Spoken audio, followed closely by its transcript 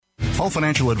All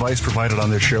financial advice provided on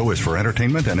this show is for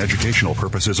entertainment and educational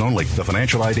purposes only. The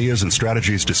financial ideas and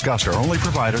strategies discussed are only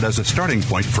provided as a starting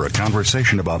point for a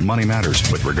conversation about money matters.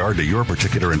 With regard to your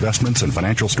particular investments and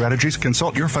financial strategies,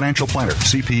 consult your financial planner,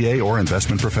 CPA, or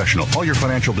investment professional. All your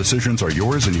financial decisions are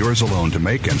yours and yours alone to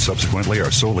make and subsequently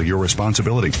are solely your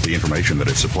responsibility. The information that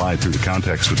is supplied through the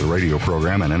context of the radio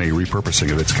program and any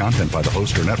repurposing of its content by the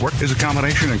host or network is a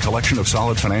combination and collection of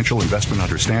solid financial investment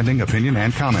understanding, opinion,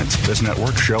 and comments. This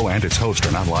network, show, and its host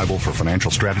are not liable for financial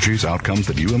strategies, outcomes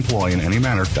that you employ in any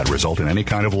manner that result in any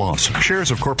kind of loss.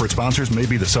 Shares of corporate sponsors may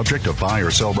be the subject of buy or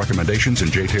sell recommendations in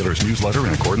Jay Taylor's newsletter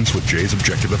in accordance with Jay's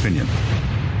objective opinion.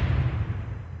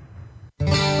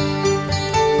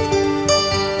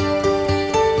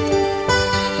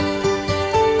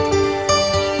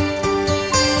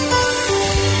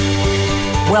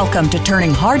 Welcome to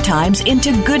Turning Hard Times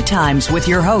into Good Times with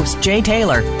your host, Jay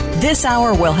Taylor. This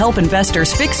hour will help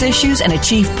investors fix issues and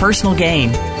achieve personal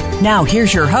gain. Now,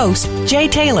 here's your host, Jay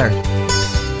Taylor.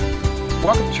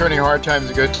 Welcome to Turning Hard Times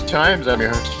into Good Times. I'm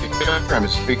your host, Jay Taylor. I'm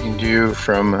speaking to you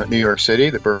from New York City,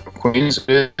 the borough of Queens. It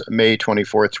is May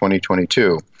 24th,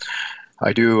 2022.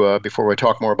 I do, before we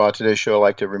talk more about today's show, I'd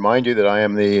like to remind you that I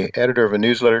am the editor of a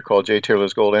newsletter called Jay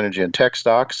Taylor's Gold, Energy, and Tech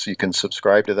Stocks. You can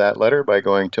subscribe to that letter by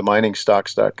going to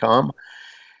miningstocks.com.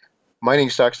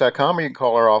 Miningstocks.com, or you can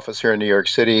call our office here in New York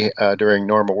City during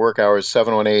normal work hours,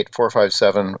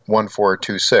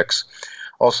 718-457-1426.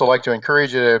 Also like to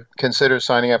encourage you to consider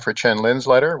signing up for Chen Lin's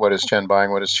letter, What is Chen Buying,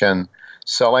 What is Chen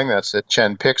Selling? That's at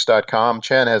chenpicks.com.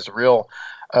 Chen has real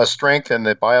strength in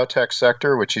the biotech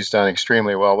sector, which he's done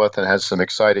extremely well with and has some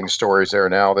exciting stories there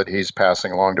now that he's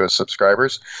passing along to his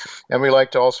subscribers. And we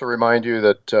like to also remind you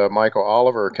that Michael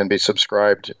Oliver can be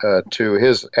subscribed to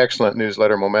his excellent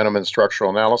newsletter, Momentum and Structural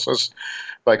Analysis,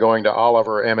 by going to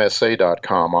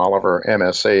olivermsa.com,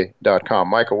 olivermsa.com.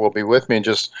 Michael will be with me in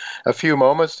just a few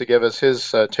moments to give us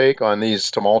his take on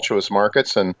these tumultuous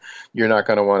markets, and you're not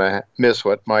going to want to miss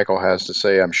what Michael has to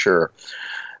say, I'm sure.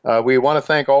 We want to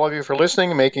thank all of you for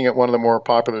listening, making it one of the more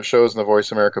popular shows in the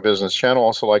Voice America Business Channel.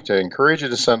 Also like to encourage you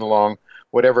to send along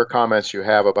whatever comments you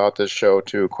have about this show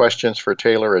to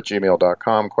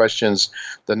questionsfortaylor@gmail.com,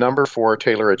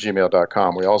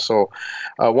 questions4taylor@gmail.com. We also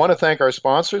want to thank our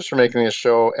sponsors for making this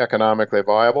show economically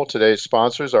viable. Today's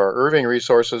sponsors are Irving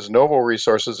Resources, Novo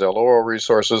Resources, El Oro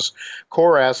Resources,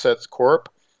 Core Assets Corp.,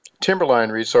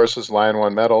 Timberline Resources, Lion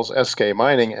One Metals, SK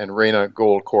Mining, and Reyna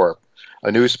Gold Corp.,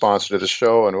 a new sponsor to the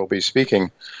show, and we'll be speaking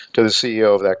to the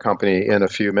CEO of that company in a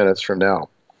few minutes from now.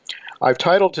 I've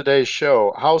titled today's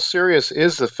show, How Serious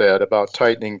is the Fed About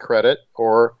Tightening Credit?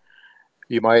 Or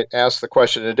you might ask the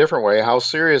question in a different way, how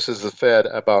serious is the Fed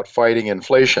about fighting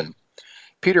inflation?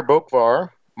 Peter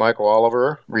Boockvar, Michael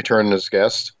Oliver, returned as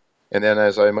guest, and then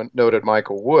as I noted,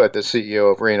 Michael Wood, the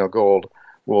CEO of Reyna Gold,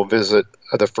 will visit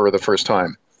for the first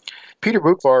time. Peter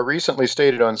Boockvar recently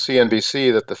stated on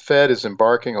CNBC that the Fed is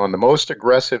embarking on the most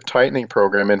aggressive tightening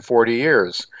program in 40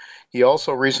 years. He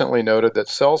also recently noted that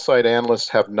sell-side analysts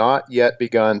have not yet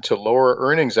begun to lower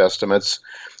earnings estimates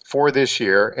for this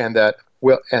year, and that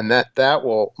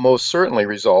will most certainly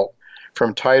result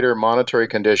from tighter monetary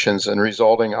conditions and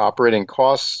resulting operating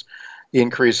costs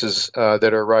increases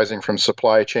that are rising from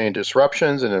supply chain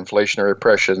disruptions and inflationary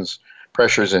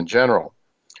pressures in general.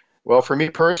 Well, for me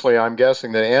personally, I'm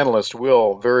guessing that analysts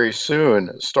will very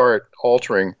soon start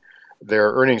altering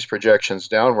their earnings projections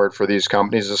downward for these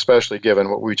companies, especially given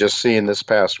what we just seen this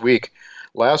past week,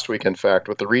 last week, in fact,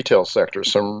 with the retail sector.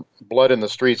 Some blood in the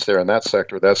streets there in that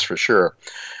sector, that's for sure.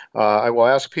 I will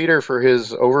ask Peter for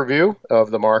his overview of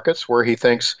the markets, where he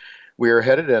thinks we are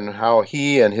headed, and how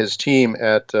he and his team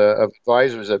at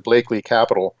advisors at Blakely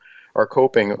Capital are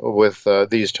coping with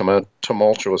these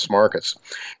tumultuous markets.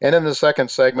 And in the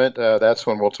second segment, that's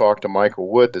when we'll talk to Michael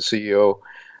Wood, the CEO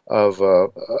of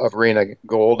Reyna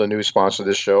Gold, a new sponsor of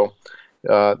this show.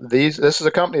 This is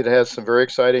a company that has some very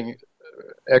exciting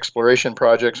exploration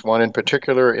projects, one in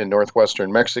particular in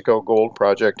northwestern Mexico, gold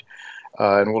project,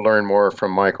 and we'll learn more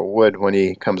from Michael Wood when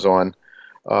he comes on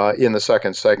in the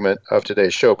second segment of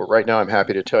today's show. But right now I'm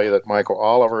happy to tell you that Michael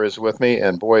Oliver is with me,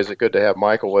 and boy, is it good to have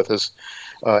Michael with us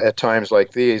at times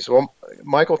like these. Well,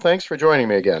 Michael, thanks for joining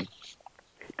me again.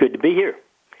 Good to be here.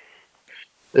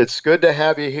 It's good to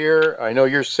have you here. I know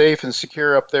you're safe and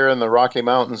secure up there in the Rocky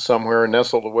Mountains somewhere,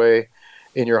 nestled away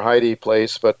in your hidey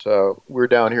place, but we're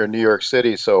down here in New York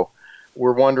City, so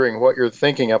we're wondering what you're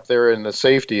thinking up there in the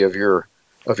safety of your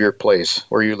place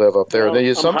where you live up there. Well,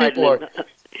 and some people are.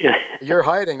 You're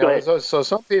hiding. So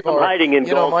some people I'm hiding in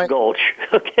Gulch.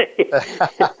 Okay.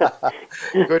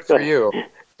 Good for you.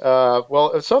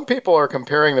 Well, some people are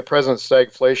comparing the present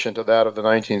stagflation to that of the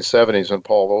 1970s when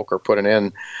Paul Volcker put an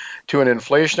end to an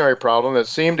inflationary problem that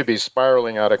seemed to be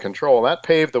spiraling out of control. That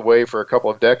paved the way for a couple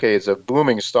of decades of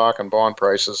booming stock and bond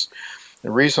prices.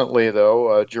 And recently,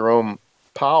 though, Jerome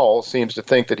Powell seems to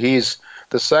think that he's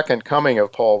the second coming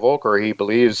of Paul Volcker. He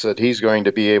believes that he's going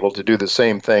to be able to do the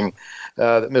same thing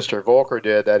that Mr. Volcker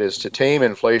did, that is to tame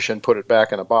inflation, put it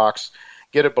back in a box,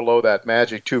 get it below that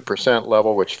magic 2%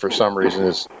 level, which for some reason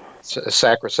is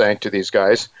sacrosanct to these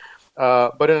guys.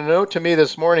 But in a note to me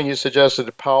this morning, you suggested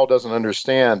that Powell doesn't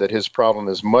understand that his problem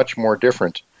is much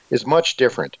different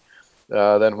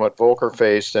than what Volcker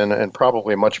faced, and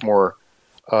probably much more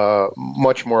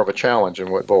of a challenge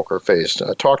than what Volcker faced.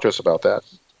 Talk to us about that.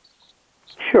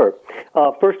 Sure.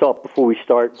 First off, before we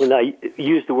start, when I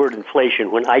use the word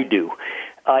inflation, when I do,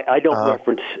 I don't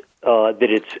reference that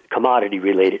it's commodity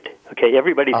related. Okay,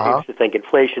 everybody seems to think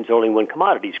inflation's only when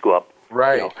commodities go up.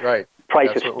 Right, right. Price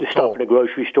of stuff in a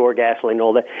grocery store, gasoline,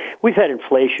 all that. We've had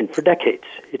inflation for decades.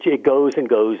 It goes and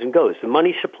goes and goes. The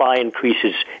money supply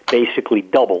increases basically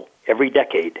double every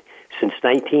decade since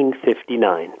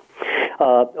 1959.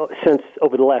 Since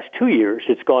over the last 2 years,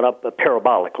 it's gone up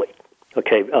parabolically.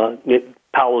 Okay,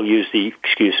 Powell used the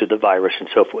excuse of the virus and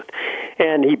so forth.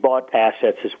 And he bought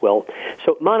assets as well.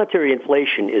 So monetary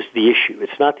inflation is the issue.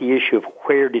 It's not the issue of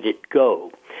where did it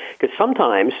go. Because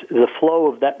sometimes the flow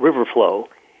of that river flow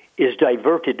is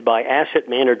diverted by asset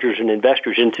managers and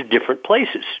investors into different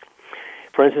places.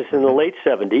 For instance, in the late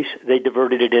 70s, they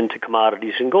diverted it into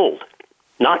commodities and gold,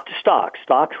 not to stocks.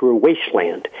 Stocks were a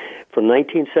wasteland from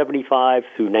 1975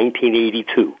 through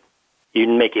 1982. You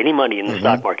didn't make any money in the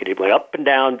stock market. It went up and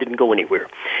down, didn't go anywhere.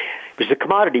 It was the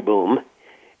commodity boom,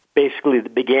 basically,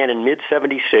 that began in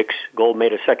mid-76. Gold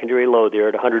made a secondary low there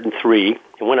at 103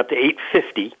 and went up to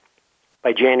 850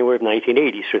 by January of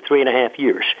 1980, so 3.5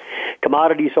 years.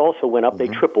 Commodities also went up. They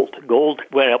tripled. Gold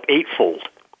went up eightfold.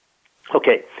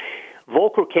 Okay,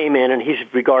 Volcker came in, and he's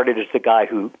regarded as the guy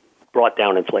who brought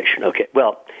down inflation. Okay,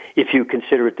 well, if you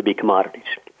consider it to be commodities.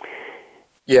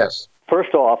 Yes.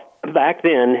 First off, back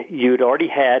then, you'd already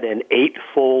had an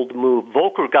eightfold move.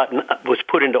 Volcker was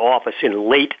put into office in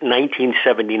late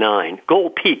 1979.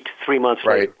 Gold peaked 3 months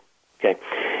later. Okay.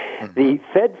 The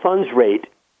Fed funds rate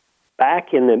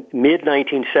back in the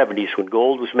mid-1970s, when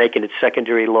gold was making its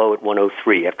secondary low at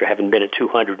 103 after having been at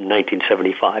 200 in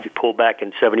 1975, it pulled back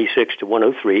in 76 to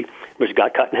 103, which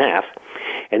got cut in half,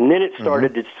 and then it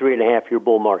started its 3.5-year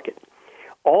bull market.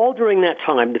 All during that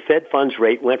time, the Fed funds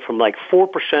rate went from like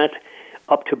 4%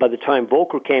 up to, by the time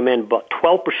Volcker came in, about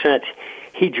 12%.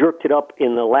 He jerked it up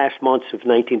in the last months of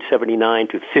 1979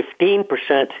 to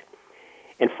 15%.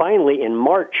 And finally, in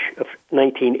March of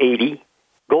 1980,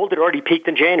 gold had already peaked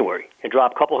in January and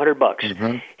dropped a couple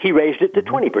 $100. He raised it to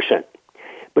 20%.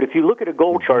 But if you look at a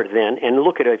gold chart then and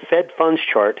look at a Fed funds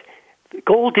chart,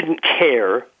 gold didn't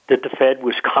care that the Fed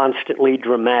was constantly,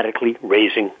 dramatically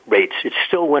raising rates. It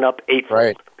still went up eightfold.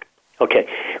 Right. Okay.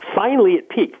 Finally, it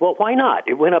peaked. Well, why not?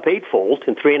 It went up eightfold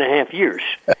in 3.5 years.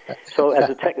 So as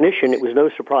a technician, it was no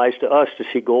surprise to us to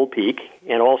see gold peak,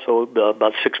 and also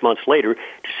about 6 months later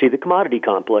to see the commodity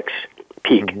complex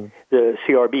peak, the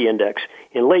CRB index,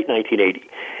 in late 1980.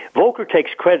 Volcker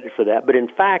takes credit for that, but in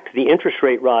fact, the interest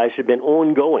rate rise had been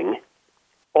ongoing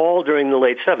all during the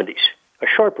late 70s. A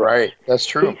sharp rise. Right, that's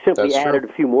true. He simply added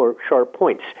a few more sharp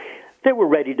points. They were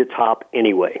ready to top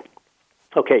anyway.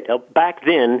 Okay, now back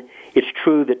then, it's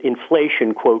true that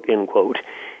inflation, quote, unquote,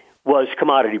 was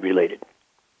commodity related.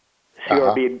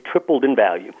 CRB had tripled in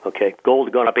value. Okay, gold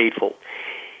had gone up eightfold.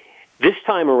 This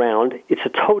time around, it's a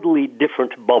totally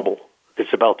different bubble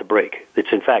that's about to break. It's,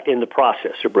 in fact, in the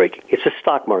process of breaking. It's a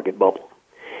stock market bubble.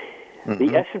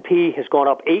 The S&P has gone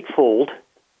up eightfold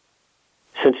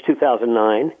since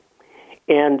 2009,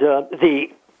 and the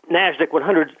NASDAQ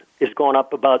 100 has gone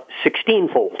up about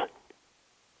 16-fold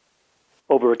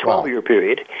over a 12-year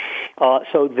period.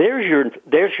 So there's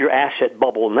your asset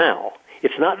bubble now.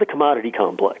 It's not the commodity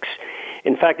complex.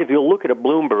 In fact, if you look at a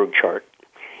Bloomberg chart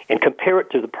and compare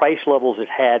it to the price levels it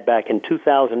had back in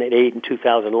 2008 and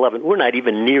 2011, we're not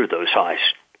even near those highs.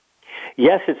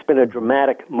 Yes, it's been a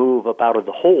dramatic move up out of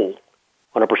the hole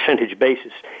on a percentage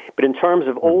basis, but in terms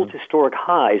of old historic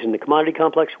highs in the commodity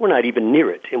complex, we're not even near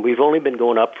it, and we've only been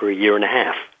going up for a year and a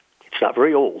half. It's not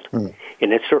very old, and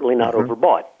it's certainly not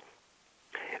overbought.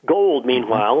 Gold,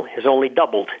 meanwhile, has only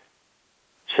doubled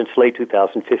since late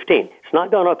 2015. It's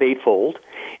not gone up eightfold,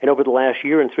 and over the last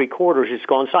year and 3 quarters, it's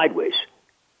gone sideways.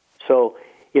 So,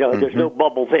 there's no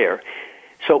bubble there.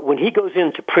 So when he goes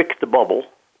in to prick the bubble,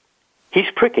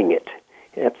 he's pricking it.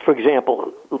 For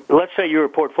example, let's say you're a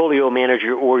portfolio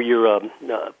manager or you're a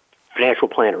financial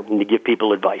planner, and to give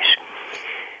people advice.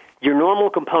 Your normal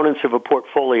components of a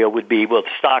portfolio would be, well, the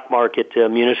stock market,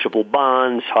 municipal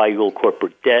bonds, high-yield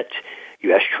corporate debt,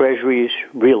 U.S. Treasuries,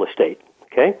 real estate.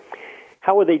 Okay?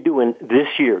 How are they doing this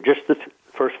year, just the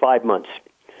first 5 months?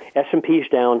 S&P's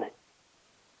down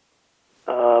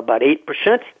about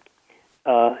 8%.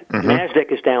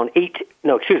 NASDAQ is down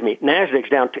NASDAQ's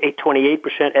down to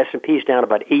 28%. S&P's down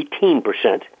about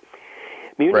 18%.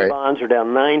 Muni bonds are down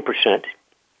 9%.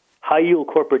 High-yield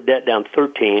corporate debt down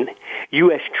 13%.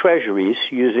 U.S. Treasuries,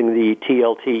 using the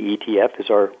TLT ETF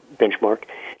as our benchmark,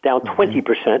 down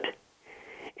 20%.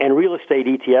 And real estate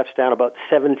ETFs down about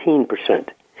 17%.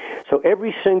 So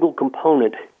every single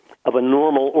component of a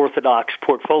normal orthodox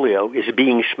portfolio is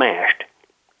being smashed.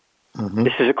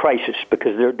 This is a crisis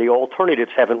because the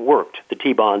alternatives haven't worked. The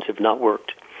T-bonds have not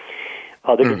worked.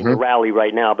 They're getting a rally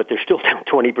right now, but they're still down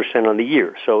 20% on the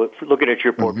year. So if you're looking at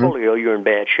your portfolio, you're in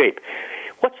bad shape.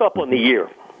 What's up on the year?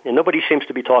 And nobody seems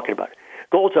to be talking about it.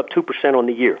 Gold's up 2% on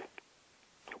the year.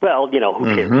 Well,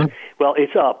 who cares? Well,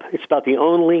 it's up. It's about the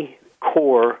only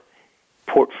core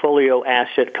portfolio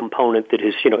asset component that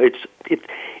is,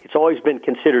 it's always been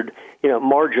considered,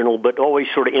 marginal, but always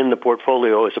sort of in the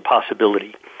portfolio as a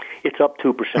possibility. It's up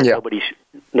 2%. Yeah.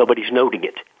 Nobody's noting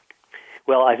it.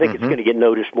 Well, I think it's going to get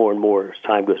noticed more and more as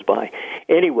time goes by.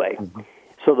 Anyway,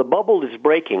 so the bubble is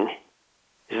breaking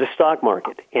is the stock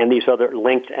market and these other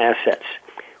linked assets.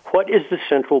 What is the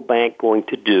central bank going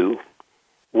to do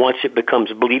once it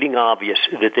becomes bleeding obvious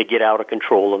that they get out of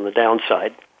control on the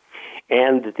downside,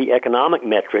 and that the economic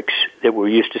metrics that we're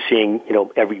used to seeing,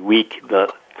 every week,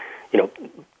 the,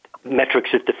 metrics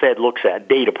that the Fed looks at,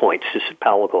 data points, as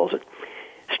Powell calls it,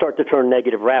 start to turn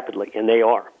negative rapidly, and they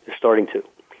are. They're starting to.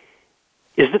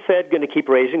 Is the Fed going to keep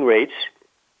raising rates?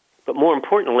 But more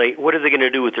importantly, what are they going to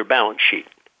do with their balance sheet?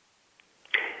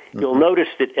 You'll notice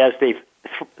that as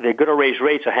they're going to raise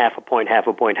rates a half a point,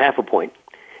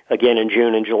 again in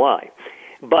June and July.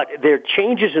 But their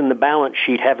changes in the balance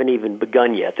sheet haven't even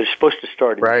begun yet. They're supposed to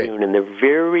start in June, and they're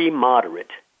very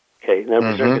moderate. Okay, in other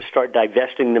words, they're going to start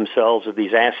divesting themselves of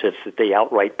these assets that they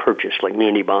outright purchase, like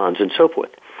muni bonds and so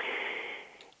forth.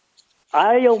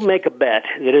 I'll make a bet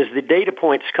that as the data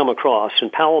points come across,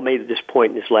 and Powell made this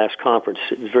point in his last conference,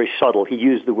 it was very subtle. He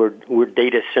used the word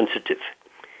data sensitive,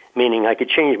 meaning I could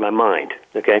change my mind,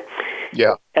 okay?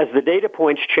 Yeah. As the data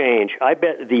points change, I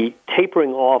bet the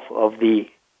tapering off of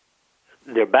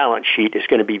their balance sheet is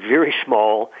going to be very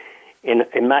small, and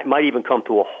might even come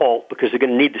to a halt because they're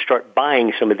going to need to start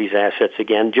buying some of these assets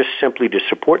again just simply to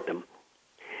support them.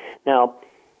 Now,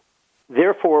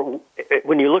 therefore,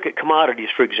 when you look at commodities,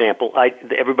 for example,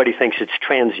 everybody thinks it's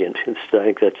transient. I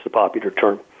think that's the popular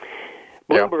term.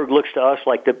 Bloomberg looks to us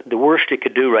like the worst it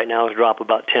could do right now is drop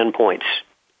about 10 points.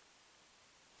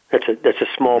 That's a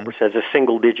small percent, a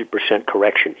single-digit percent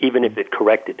correction, even if it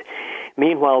corrected.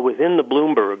 Meanwhile, within the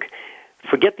Bloomberg,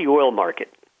 forget the oil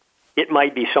market. It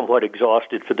might be somewhat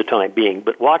exhausted for the time being,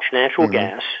 but watch natural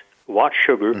gas, watch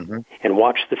sugar, and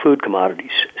watch the food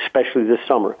commodities, especially this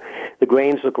summer. The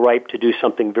grains look ripe to do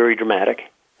something very dramatic,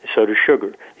 so does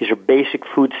sugar. These are basic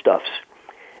foodstuffs.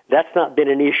 That's not been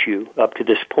an issue up to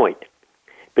this point.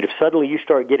 But if suddenly you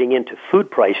start getting into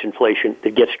food price inflation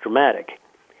that gets dramatic,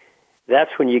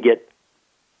 that's when you get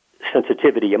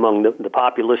sensitivity among the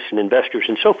populace and investors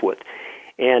and so forth,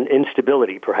 and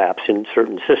instability, perhaps, in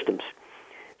certain systems.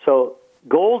 So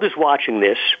gold is watching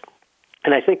this,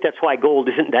 and I think that's why gold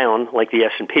isn't down like the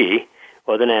S&P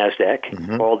or the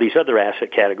NASDAQ or all these other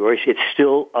asset categories. It's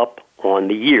still up on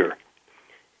the year.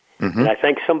 And I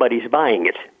think somebody's buying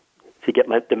it. To get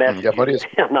the message,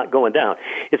 I'm not going down.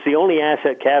 It's the only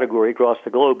asset category across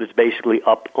the globe that's basically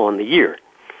up on the year.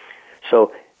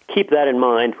 So keep that in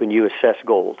mind when you assess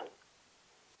gold.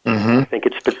 I think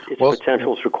its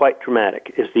potentials are quite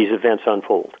dramatic as these events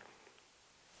unfold.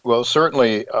 Well,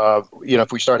 certainly,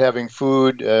 if we start having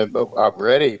food,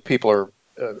 already people are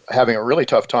having a really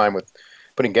tough time with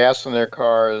putting gas in their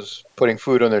cars, putting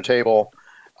food on their table.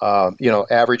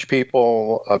 Average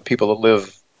people, people that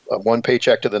live one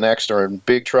paycheck to the next are in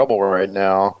big trouble right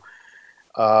now.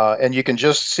 And you can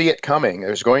just see it coming.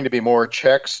 There's going to be more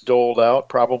checks doled out,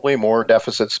 probably more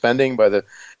deficit spending by the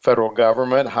federal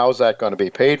government. How's that going to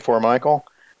be paid for, Michael?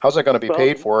 How's that going to be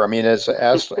paid for? I mean, as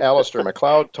Alistair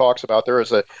McLeod talks about,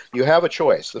 you have a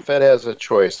choice. The Fed has a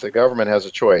choice. The government has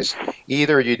a choice.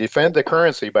 Either you defend the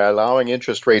currency by allowing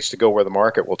interest rates to go where the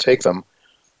market will take them,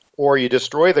 or you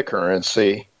destroy the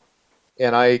currency.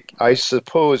 And I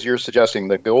suppose you're suggesting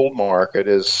the gold market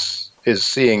is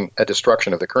seeing a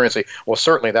destruction of the currency. Well,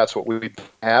 certainly that's what we've been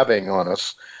having on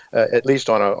us, at least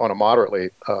on a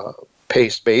moderately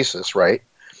paced basis, right?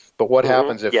 But what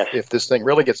happens if this thing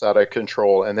really gets out of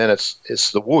control, and then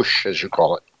it's the whoosh, as you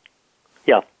call it?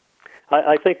 Yeah.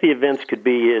 I think the events could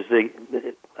be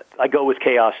I go with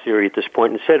chaos theory at this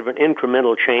point. Instead of an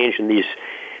incremental change in these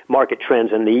market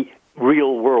trends and the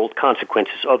real-world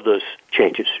consequences of those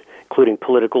changes, including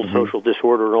political, social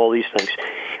disorder, and all these things,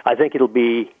 I think it'll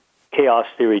be chaos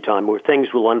theory time where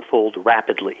things will unfold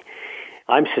rapidly.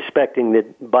 I'm suspecting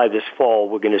that by this fall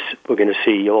we're going to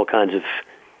see all kinds of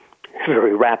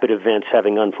very rapid events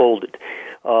having unfolded.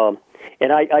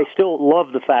 And I still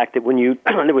love the fact that when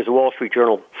there was a Wall Street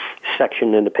Journal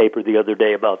section in the paper the other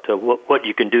day about what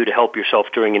you can do to help yourself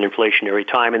during an inflationary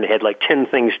time, and they had like 10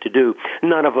 things to do.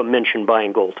 None of them mentioned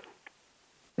buying gold.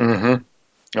 Mm-hmm.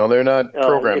 No, they're not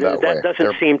programmed that way. That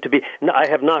doesn't seem to be. No, I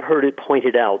have not heard it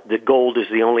pointed out that gold is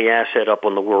the only asset up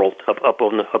on the world, up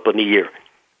on the year.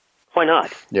 Why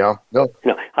not? Yeah. No.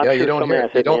 I'm sure some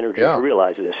asset managers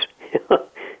realize this.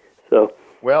 So.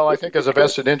 Well, I think there's a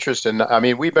vested interest in. I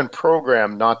mean, we've been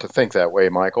programmed not to think that way,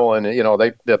 Michael. And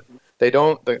they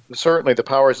don't. Certainly, the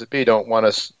powers that be don't want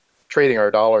us trading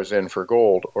our dollars in for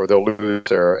gold, or they'll lose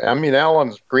their. I mean,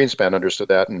 Alan Greenspan understood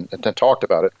that and talked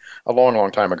about it a long, long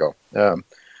time ago.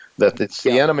 That it's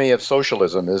the enemy of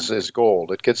socialism is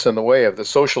gold. It gets in the way of the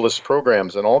socialist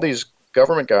programs, and all these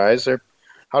government guys.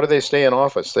 How do they stay in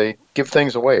office? They give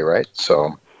things away, right?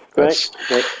 So. That's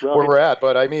where we're at.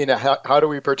 But I mean, how do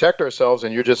we protect ourselves?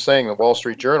 And you're just saying the Wall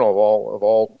Street Journal of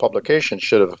all publications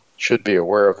should be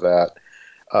aware of that.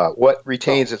 What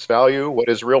retains its value? What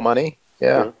is real money?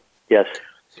 Yeah. Mm-hmm. Yes.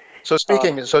 So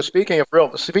speaking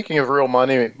of real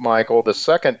money, Michael, the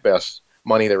second best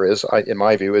money there is, in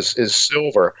my view, is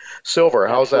silver. Silver.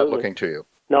 How's that looking to you?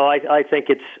 No, I think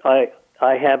I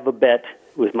have a bet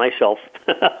with myself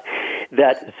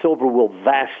that silver will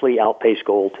vastly outpace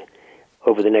gold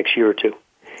over the next year or two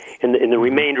in the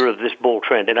remainder of this bull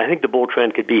trend. And I think the bull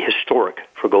trend could be historic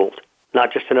for gold,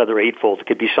 not just another eightfold. It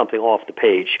could be something off the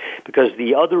page, because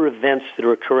the other events that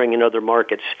are occurring in other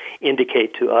markets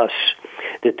indicate to us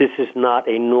that this is not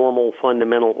a normal,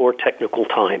 fundamental, or technical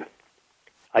time.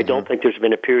 I don't think there's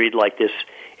been a period like this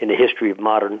in the history of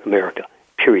modern America,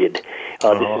 period.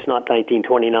 This is not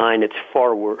 1929. It's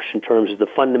far worse in terms of the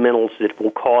fundamentals that will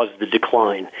cause the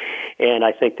decline. And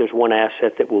I think there's one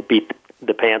asset that will beat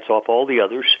the pants off all the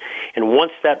others. And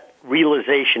once that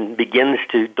realization begins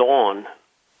to dawn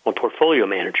on portfolio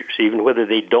managers, even whether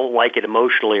they don't like it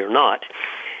emotionally or not,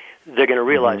 they're going to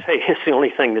realize, hey, it's the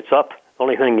only thing that's up, the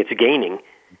only thing that's gaining.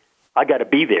 I got to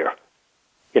be there.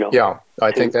 Yeah,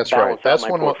 I think that's right. That's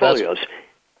when we'll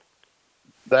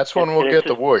get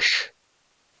the whoosh.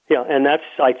 Yeah, and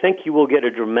I think you will get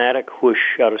a dramatic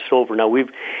whoosh out of silver. Now,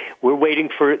 we're waiting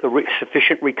for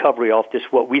sufficient recovery off this,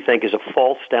 what we think is a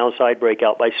false downside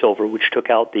breakout by silver, which took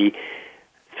out the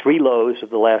three lows of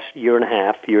the last year and a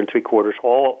half, year and three quarters,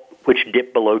 all which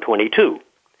dipped below 22.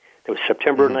 It was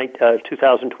September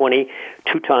 2020,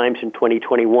 two times in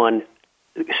 2021,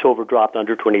 silver dropped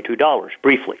under $22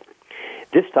 briefly.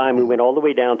 This time we went all the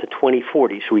way down to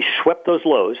 2040, so we swept those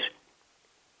lows.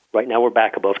 Right now we're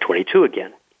back above 22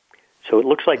 again. So it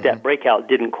looks like that breakout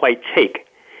didn't quite take,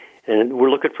 and we're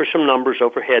looking for some numbers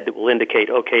overhead that will indicate,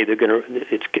 okay,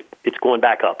 it's going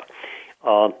back up.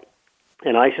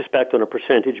 And I suspect on a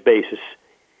percentage basis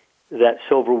that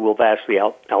silver will vastly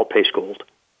outpace gold.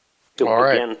 It will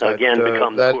again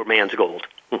become the poor man's gold.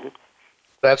 Mm-hmm.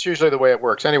 That's usually the way it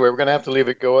works. Anyway, we're going to have to leave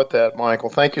it go at that, Michael.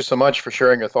 Thank you so much for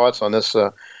sharing your thoughts on this.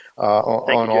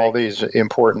 On all these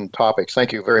important topics.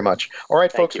 Thank you very much. All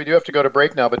right, folks, we do have to go to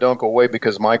break now, but don't go away,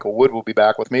 because Michael Wood will be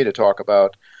back with me to talk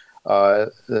about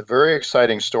the very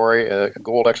exciting story, a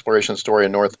gold exploration story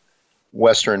in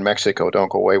northwestern Mexico.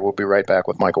 Don't go away. We'll be right back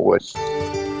with Michael Wood.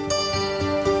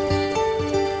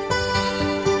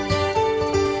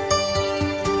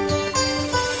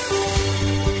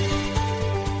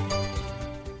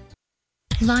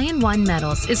 Lion One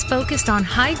Metals is focused on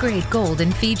high-grade gold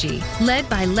in Fiji, led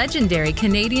by legendary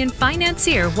Canadian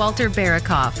financier Walter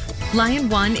Barakoff. Lion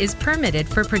One is permitted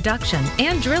for production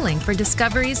and drilling for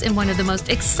discoveries in one of the most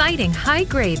exciting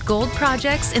high-grade gold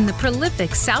projects in the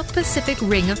prolific South Pacific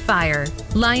Ring of Fire.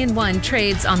 Lion One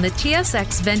trades on the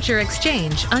TSX Venture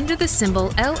Exchange under the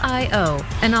symbol LIO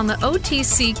and on the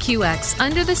OTCQX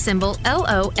under the symbol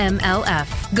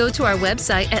LOMLF. Go to our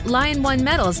website at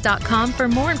liononemetals.com for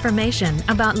more information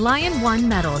about Lion One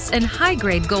Metals and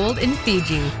high-grade gold in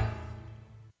Fiji.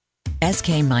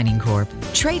 SK Mining Corp.,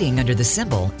 trading under the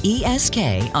symbol ESK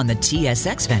on the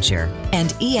TSX Venture and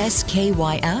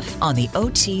ESKYF on the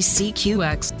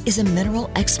OTCQX, is a mineral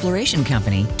exploration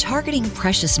company targeting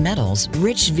precious metals,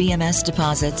 rich VMS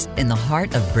deposits in the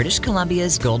heart of British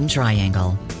Columbia's Golden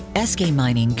Triangle. SK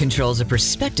Mining controls a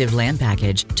prospective land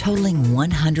package totaling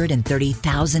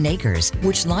 130,000 acres,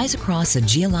 which lies across a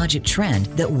geologic trend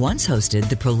that once hosted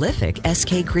the prolific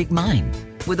SK Creek Mine.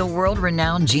 With a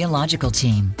world-renowned geological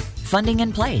team, funding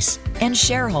in place, and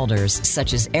shareholders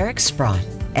such as Eric Sprott,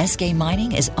 SK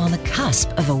Mining is on the cusp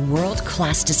of a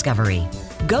world-class discovery.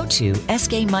 Go to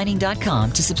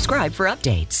skmining.com to subscribe for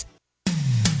updates.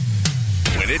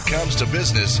 When it comes to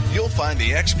business, you'll find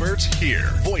the experts here.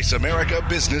 Voice America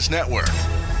Business Network.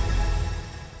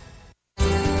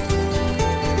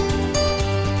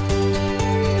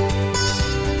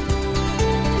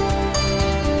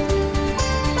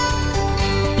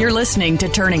 You're listening to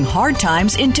Turning Hard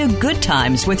Times into Good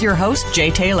Times with your host, Jay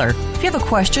Taylor. If you have a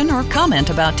question or comment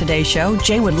about today's show,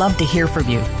 Jay would love to hear from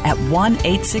you at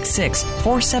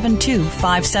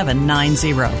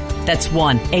 1-866-472-5790. That's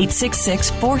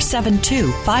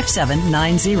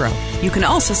 1-866-472-5790. You can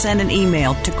also send an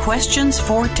email to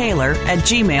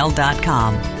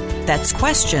questionsfortaylor@gmail.com. That's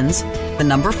questions, the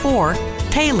number 4,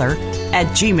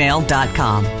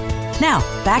 Taylor@gmail.com. Now,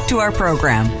 back to our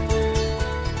program.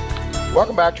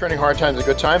 Welcome back, Turning Hard Times to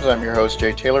Good Times. I'm your host,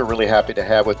 Jay Taylor. Really happy to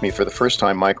have with me for the first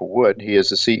time Michael Wood. He is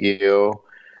the CEO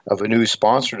of a new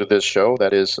sponsor to this show,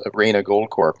 that is Reyna Gold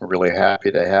Corp. We're really happy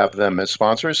to have them as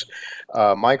sponsors.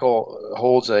 Michael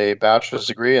holds a bachelor's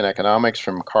degree in economics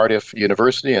from Cardiff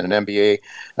University and an MBA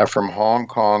from Hong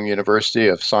Kong University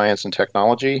of Science and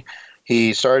Technology.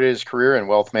 He started his career in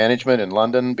wealth management in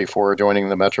London before joining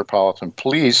the Metropolitan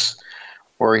Police,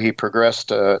 where he progressed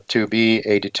to be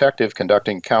a detective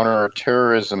conducting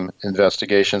counter-terrorism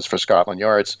investigations for Scotland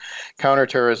Yard's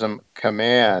Counter-Terrorism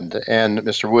Command. And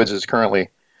Mr. Woods is currently,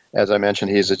 as I mentioned,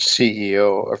 he's a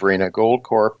CEO of Reyna Gold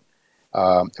Corp,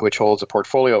 which holds a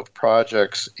portfolio of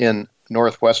projects in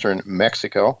northwestern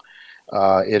Mexico.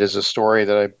 It is a story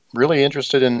that I'm really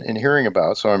interested in hearing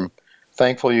about, so I'm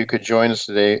thankful you could join us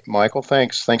today. Michael,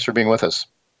 thanks for being with us.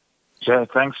 Yeah,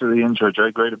 thanks for the intro,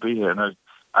 Jay. Great to be here. And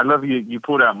I love you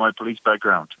pulled out my police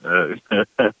background. That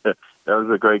was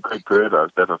a great career. I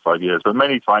was there for 5 years, but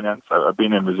mainly finance. I've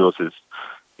been in resources,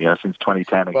 since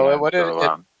 2010 again. Well,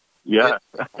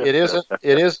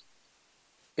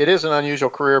 it is an unusual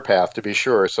career path, to be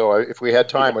sure. So if we had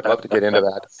time, we'd love to get into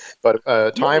that. But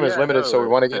time is limited, so we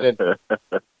want to get in.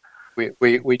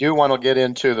 We do want to get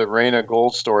into the Reyna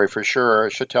Gold story for sure. I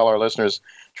should tell our listeners,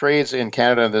 trades in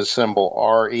Canada the symbol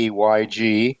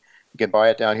REYG. You can buy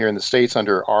it down here in the States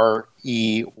under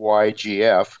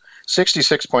REYGF.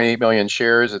 66.8 million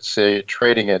shares. It's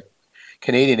trading at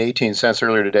Canadian 18 cents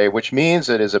earlier today, which means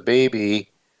it is a baby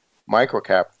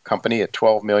microcap company at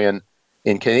 12 million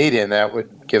in Canadian. That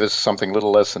would give us something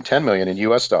little less than 10 million in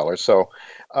US dollars. So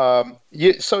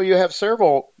you have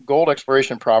several gold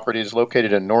exploration properties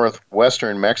located in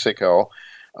northwestern Mexico.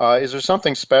 Is there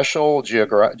something special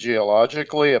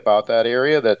geologically about that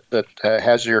area that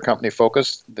has your company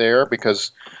focused there?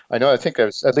 Because I think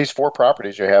there's at least 4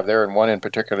 properties you have there, and one in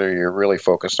particular you're really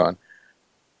focused on.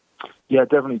 Yeah,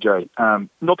 definitely, Jay.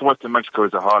 Northwestern Mexico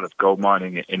is the heart of gold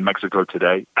mining in Mexico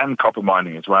today, and copper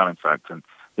mining as well, in fact. And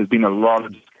there's been a lot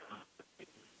of in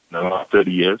the last 30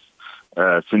 years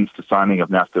since the signing of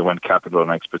NAFTA, when capital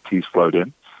and expertise flowed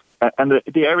in. And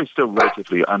the area is still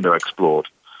relatively underexplored.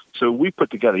 So we put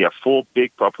together 4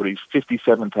 big properties,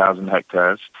 57,000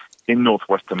 hectares in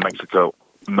northwestern Mexico,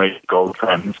 major gold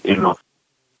trends.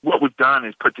 What we've done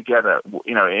is put together,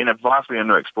 in a vastly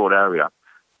underexplored area,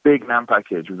 big land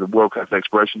package with a world-class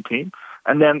exploration team.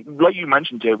 And then, like you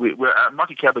mentioned, Jay, we're at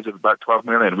market cap is of about $12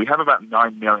 million. We have about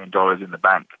 $9 million in the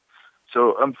bank.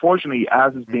 So unfortunately,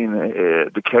 as has been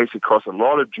the case across a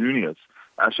lot of juniors,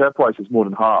 our share price has more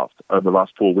than halved over the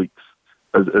last 4 weeks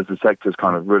as the sector's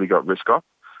kind of really got risk off.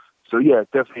 So yeah,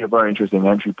 definitely a very interesting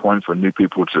entry point for new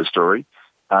people to the story.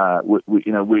 What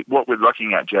we're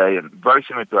looking at, Jay, and very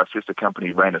similar to our sister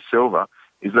company, Reyna Silver,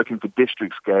 is looking for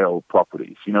district scale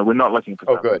properties. We're not looking for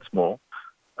something small.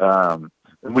 And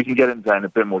we can get into that in a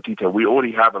bit more detail. We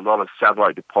already have a lot of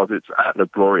satellite deposits at La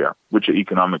Gloria, which are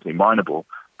economically mineable,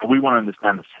 but we want to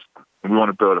understand the system, and we want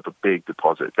to build up a big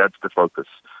deposit. That's the focus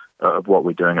of what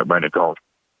we're doing at Reyna Gold.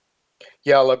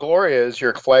 Yeah, La Gloria is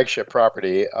your flagship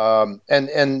property, and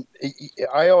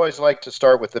I always like to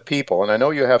start with the people, and I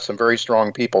know you have some very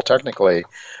strong people, technically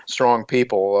strong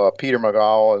people, Peter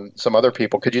McGowl and some other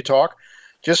people. Could you talk,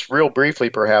 just real briefly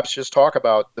perhaps, just talk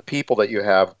about the people that you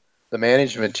have, the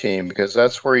management team, because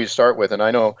that's where you start with, and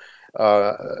I know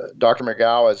Dr.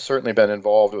 McGowl has certainly been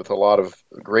involved with a lot of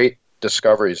great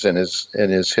discoveries in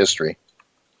his history.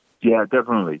 Yeah,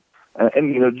 definitely.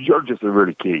 And geologists are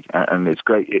really key, and it's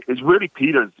great. It's really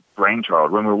Peter's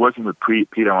brainchild. When we're working with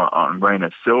Peter on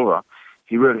Reyna Silver,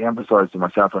 he really emphasized to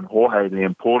myself and Jorge the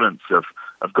importance of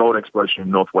gold exploration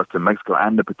in northwestern Mexico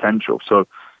and the potential. So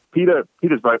Peter's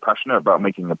very passionate about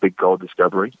making a big gold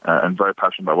discovery and very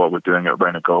passionate about what we're doing at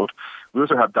Reyna Gold. We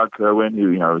also have Doug Kerwin,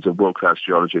 who is a world-class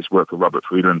geologist, worked for Robert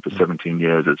Friedland for 17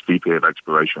 years as VP of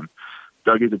Exploration.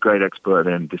 Doug is a great expert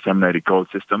in disseminated gold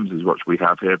systems, is what we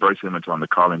have here, very similar to on the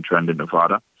Carlin Trend in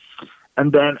Nevada.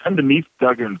 And then underneath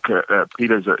Doug and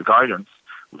Peter's guidance,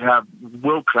 we have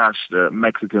world-class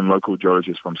Mexican local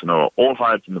geologists from Sonora, all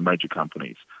hired from the major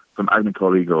companies, from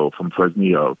Agnico Eagle, from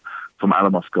Fresnillo, from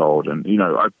Alamos Gold. And,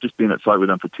 I've just been at site with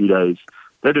them for 2 days.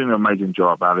 They're doing an amazing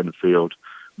job out in the field,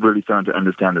 really starting to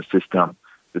understand the system,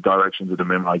 the directions of the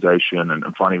mineralization,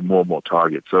 and finding more and more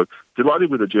targets. So delighted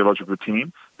with the geological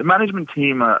team. The management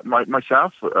team,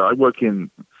 myself, I work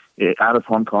out of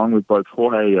Hong Kong with both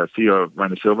Jorge, CEO of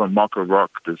Reyna Silver, and Marco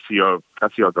Rock, the CEO of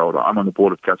Cassiar Gold. I'm on the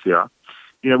board of Cassiar.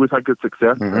 We've had good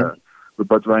success with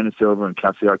both Reyna Silver and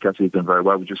Cassiar. Cassiar's done very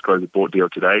well. We just closed a bought deal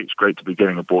today. It's great to be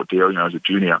getting a bought deal, as a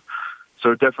junior.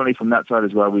 So definitely from that side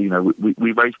as well, we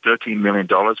raised $13 million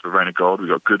for Reyna Gold. We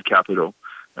got good capital,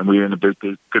 and we're in a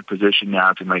good position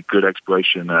now to make good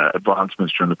exploration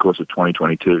advancements during the course of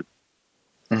 2022.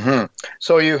 Mm-hmm.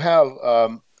 So you have,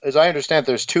 as I understand,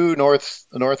 there's two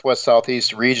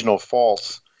northwest-southeast regional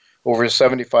faults over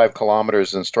 75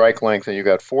 kilometers in strike length, and you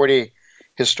got 40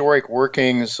 historic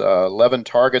workings, 11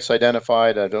 targets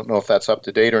identified. I don't know if that's up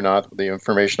to date or not, the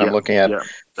information I'm looking at. Yeah,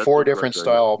 4 different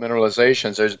style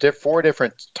mineralizations. There's 4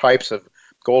 different types of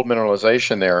gold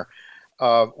mineralization there.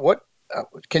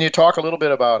 Can you talk a little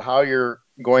bit about how you're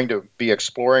going to be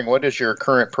exploring? What is your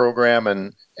current program?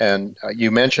 And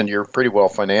you mentioned you're pretty well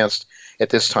financed at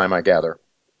this time, I gather.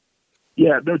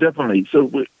 Yeah, no, definitely.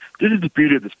 So this is the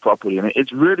beauty of this property, and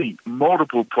it's really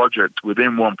multiple projects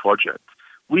within one project.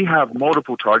 We have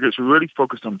multiple targets. We're really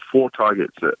focused on 4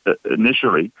 targets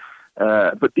initially,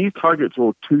 but these targets are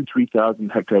all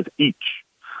 2,000-3,000 hectares each.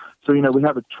 So, we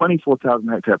have a 24,000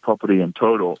 hectare property in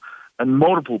total and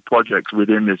multiple projects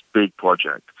within this big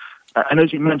project. And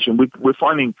as you mentioned, we're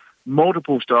finding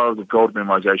multiple styles of gold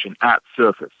mineralization at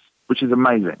surface, which is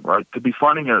amazing, right? To be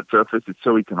finding it at surface is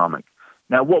so economic.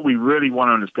 Now, what we really want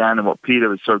to understand and what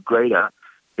Peter is so great at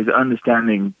is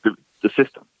understanding the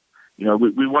system.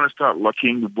 We want to start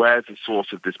looking where's the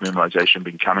source of this mineralization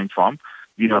been coming from.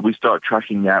 We start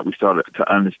tracking that. We start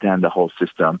to understand the whole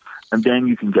system, and then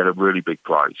you can get a really big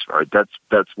prize, right?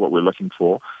 That's what we're looking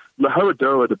for. La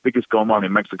Herradura, the biggest gold mine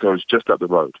in Mexico, is just up the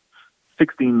road.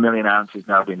 16 million ounces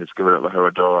now being discovered at La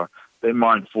Herradura. They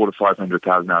mine 400,000 to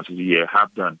 500,000 ounces a year,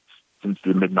 have done since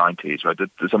the mid-90s, right?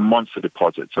 There's a monster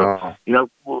deposit. So,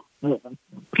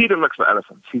 Peter looks for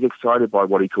elephants. He's excited by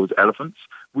what he calls elephants.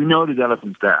 We know there's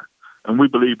elephants there. And we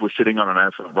believe we're sitting on an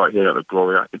elephant right here at La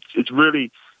Gloria. It's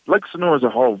really, like Sonora as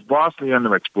a whole, vastly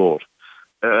underexplored.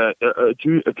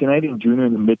 A Canadian junior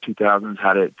in the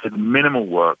mid-2000s did minimal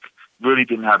work, really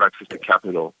didn't have access to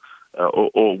capital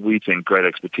or we think great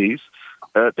expertise.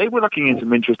 They were looking in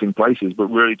some interesting places, but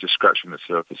really just scratching the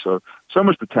surface. So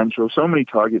much potential, so many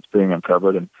targets being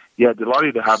uncovered, and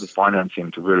delighted to have the financing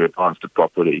to really advance the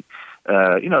property.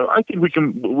 I think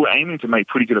we're aiming to make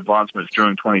pretty good advancements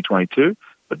during 2022.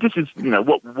 But this is,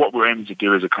 what we're aiming to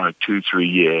do is a kind of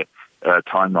 2-3 year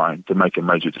timeline to make a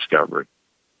major discovery.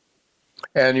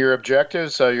 And your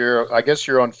objectives, I guess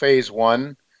you're on phase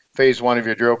one of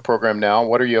your drill program now.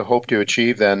 What do you hope to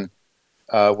achieve then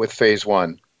with phase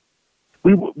 1?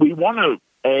 We want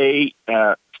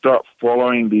to start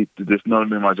following this known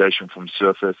mineralization from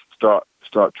surface,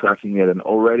 start tracking it, and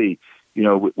already,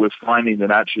 we're finding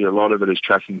that actually a lot of it is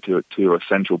tracking to a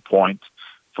central point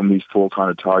from these 4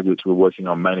 kind of targets we're working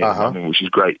on mainly at the moment, which is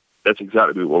great. That's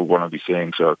exactly what we want to be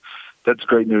seeing. So that's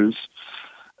great news.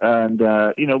 And,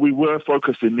 we were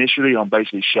focused initially on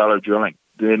basically shallow drilling.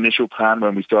 The initial plan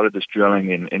when we started this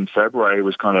drilling in February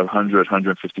was kind of 100,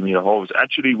 150-meter holes.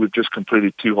 Actually, we've just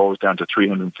completed 2 holes down to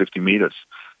 350 meters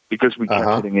because we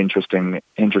kept hitting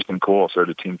interesting core, so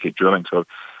the team kept drilling. So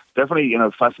definitely,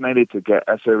 fascinated to get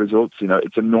assay results.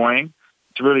 It's annoying.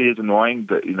 It really is annoying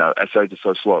that, assays are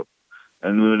so slow.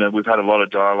 And we've had a lot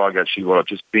of dialogue, actually, while I've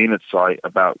just been at site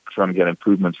about trying to get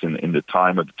improvements in the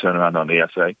time of the turnaround on the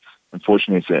assay.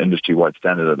 Unfortunately, it's an industry-wide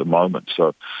standard at the moment.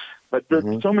 So, but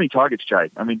there's so many targets,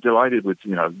 Jay. I mean, delighted with,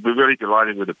 we're really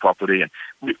delighted with the property. And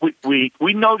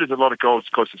we know there's a lot of gold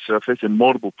close to the surface in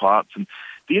multiple parts. And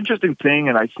the interesting thing,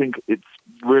 and I think it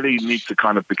really needs to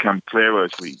kind of become clearer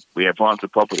as we advance the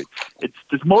property,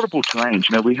 there's multiple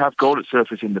terrains. We have gold at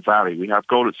surface in the valley. We have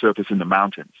gold at surface in the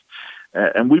mountains.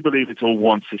 And we believe it's all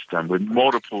one system with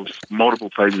multiple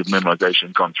phases of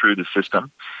mineralization gone through the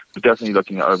system. We're definitely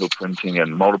looking at overprinting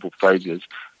and multiple phases.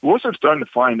 we're also starting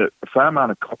to find a fair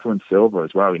amount of copper and silver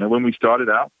as well. When we started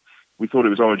out, we thought it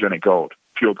was orogenic gold,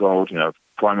 pure gold,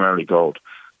 primarily gold.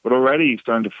 But already you're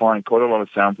starting to find quite a lot of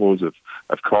samples of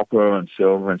copper and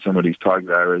silver in some of these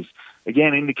target areas,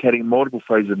 again, indicating multiple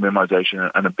phases of mineralization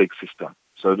and a big system.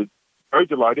 So they're very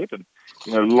delighted and,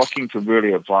 looking to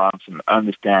really advance and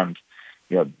understand,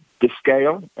 the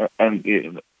scale and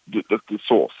the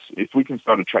source. If we can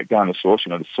start to track down the source,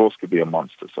 the source could be a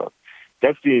monster. So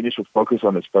that's the initial focus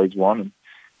on this phase one.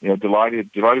 And,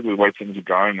 delighted with the way things are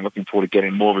going and looking forward to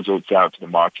getting more results out to the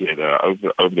market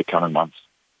over the coming months.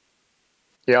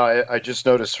 Yeah, I just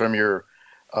noticed from your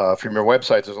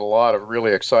website, there's a lot of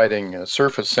really exciting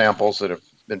surface samples that have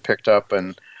been picked up,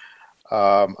 and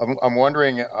I'm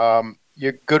wondering,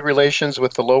 you good relations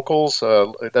with the locals?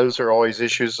 Those are always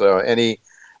issues. Any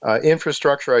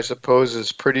infrastructure, I suppose,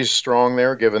 is pretty strong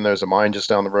there, given there's a mine just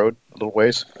down the road a little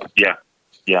ways.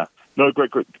 Yeah. No,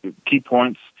 great key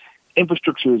points.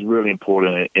 Infrastructure is really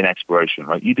important in exploration,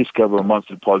 right? You discover a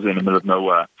monster deposit in the middle of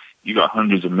nowhere, you got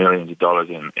hundreds of millions of dollars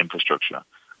in infrastructure.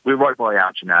 We're right by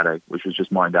Alchinate, which was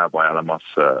just mined out by Alamos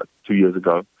 2 years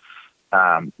ago.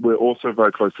 We're also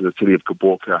very close to the city of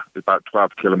Caborca, about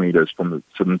 12 kilometers from the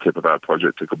southern tip of our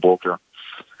project to Caborca.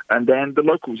 And then the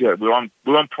locals, we're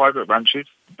on private ranches.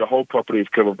 The whole property is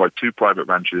covered by 2 private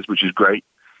ranches, which is great.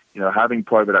 Having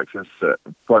private access to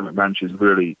private ranches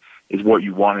really is what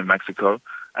you want in Mexico.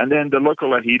 And then the local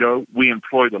ejido, we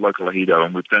employ the local ejido,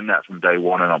 and we've done that from day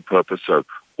one and on purpose. So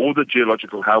all the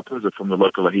geological helpers are from the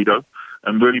local ejido,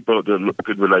 and really built a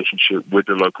good relationship with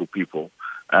the local people.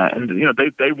 And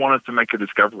they want us to make a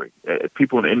discovery.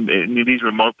 People in these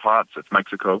remote parts of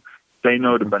Mexico, they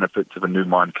know the benefits of a new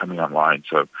mine coming online.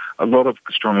 So a lot of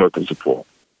strong local support.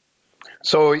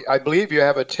 So I believe you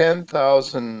have a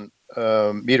 10,000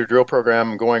 meter drill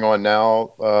program going on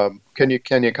now. Can you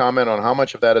comment on how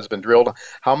much of that has been drilled?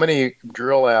 How many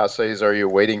drill assays are you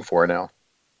waiting for now?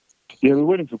 Yeah, we're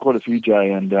waiting for quite a few,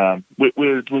 Jay, and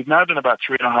we've now done about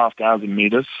 3,500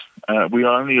 meters. We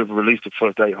only have released the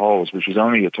first 8 holes, which is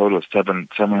only a total of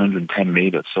 710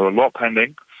 meters. So a lot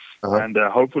pending, and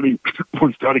hopefully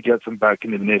we'll start to get some back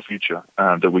in the near future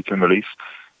that we can release.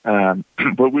 But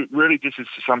this is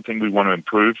something we want to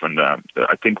improve, and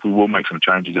I think we will make some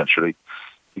changes actually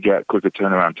to get quicker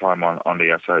turnaround time on the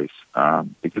assays,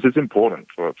 because it's important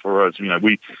for us.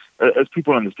 We, as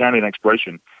people understand in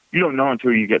exploration, you don't know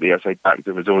until you get the assay back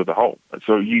the result of the hole.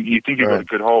 So you think you've got a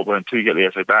good hole, but until you get the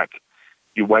assay back,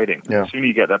 you're waiting. Yeah. The sooner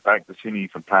you get that back, the sooner you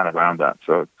can plan around that.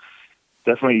 So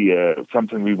definitely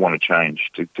something we want to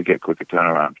change to get quicker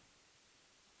turnaround.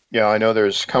 Yeah, I know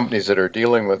there's companies that are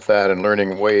dealing with that and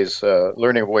learning ways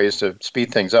to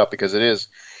speed things up, because it is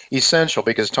essential,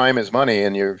 because time is money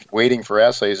and you're waiting for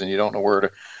assays and you don't know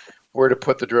where to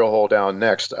put the drill hole down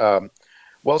next. So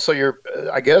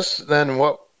I guess then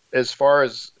as far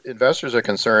as investors are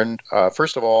concerned,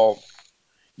 first of all,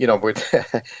 with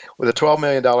a $12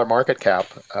 million market cap,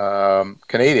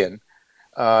 Canadian,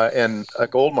 and a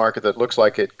gold market that looks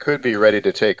like it could be ready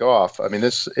to take off. I mean,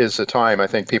 this is a time I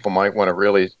think people might want to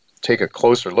really take a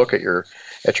closer look at your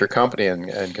company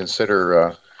and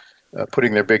consider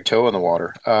putting their big toe in the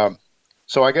water.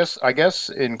 So I guess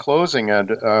in closing, and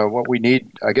what we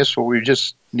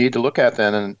just need to look at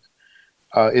then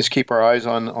is keep our eyes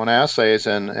on assays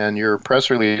and your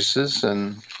press releases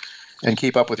and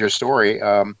keep up with your story.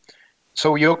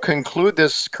 So you'll conclude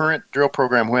this current drill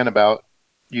program when about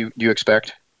you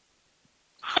expect?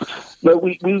 Well,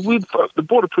 the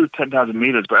board approved 10,000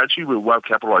 meters, but actually we're well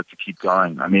capitalized to keep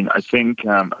going. I mean, I think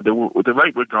the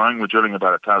rate we're going, we're drilling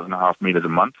about 1,500 meters a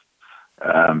month.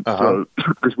 So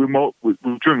because we're not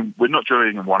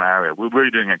drilling in one area, we're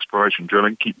really doing exploration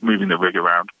drilling, keep moving the rig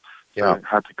around. Yeah, so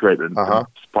have to create a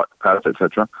spot path,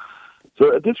 etc.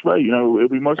 So at this rate, it'll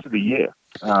be most of the year.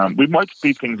 We might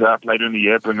speed things up later in the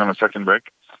year, bring on a second rig.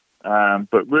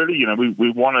 But really,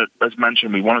 we want to, as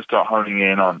mentioned, we want to start honing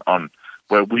in on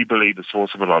where we believe the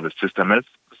source of a lot of the system is,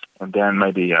 and then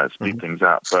maybe speed things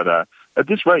up. But at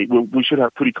this rate, we should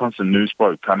have pretty constant news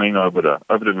flow coming over the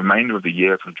remainder of the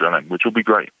year from drilling, which will be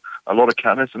great. A lot of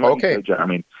catalysts. And like you said, I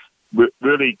mean,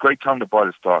 really great time to buy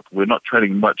the stock. We're not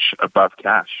trading much above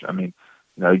cash. I mean,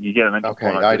 you get an entry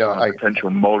point like this on a potential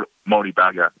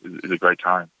multi-bagger is a great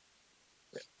time.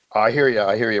 I hear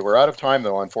you. We're out of time,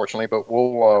 though, unfortunately, but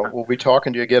we'll be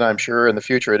talking to you again, I'm sure, in the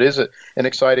future. It is an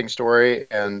exciting story,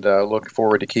 and look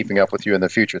forward to keeping up with you in the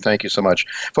future. Thank you so much.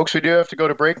 Folks, we do have to go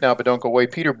to break now, but don't go away.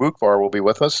 Peter Boockvar will be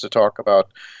with us to talk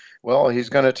about, he's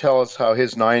going to tell us how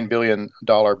his $9 billion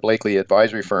Blakely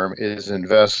advisory firm is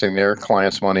investing their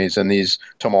clients' monies in these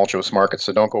tumultuous markets.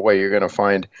 So don't go away. I think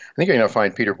you're going to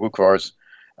find Peter Boockvar's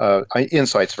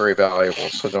insight's very valuable.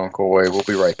 So don't go away. We'll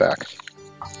be right back.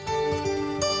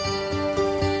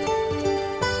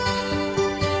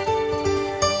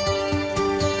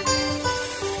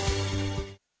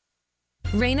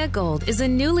 Reyna Gold is a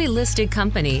newly listed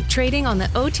company trading on the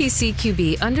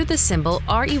OTCQB under the symbol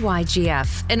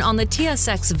REYGF and on the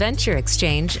TSX Venture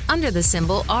Exchange under the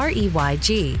symbol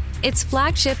REYG. Its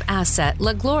flagship asset,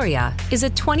 La Gloria, is a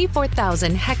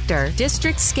 24,000-hectare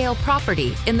district-scale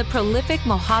property in the prolific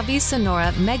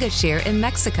Mojave-Sonora megashire in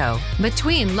Mexico,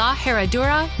 between La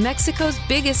Herradura, Mexico's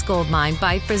biggest gold mine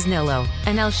by Fresnillo,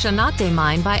 and El Chanate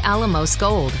mine by Alamos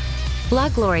Gold. La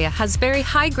Gloria has very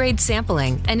high-grade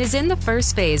sampling and is in the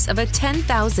first phase of a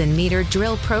 10,000-meter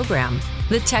drill program.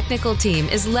 The technical team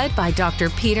is led by Dr.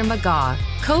 Peter McGaugh,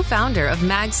 co-founder of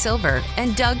Mag Silver,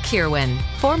 and Doug Kirwan,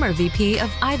 former VP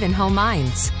of Ivanhoe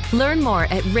Mines. Learn more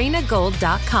at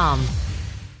reynagold.com.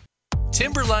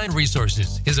 Timberline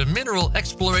Resources is a mineral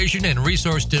exploration and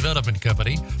resource development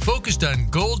company focused on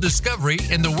gold discovery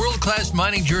in the world-class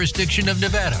mining jurisdiction of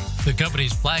Nevada. The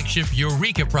company's flagship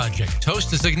Eureka project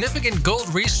hosts a significant gold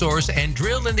resource and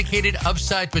drill-indicated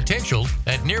upside potential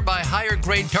at nearby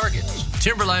higher-grade targets.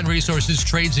 Timberline Resources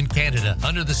trades in Canada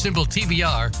under the symbol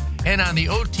TBR and on the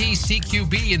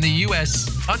OTCQB in the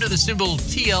U.S. under the symbol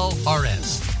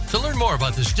TLRS. To learn more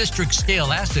about this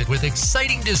district-scale asset with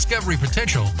exciting discovery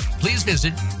potential, please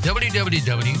visit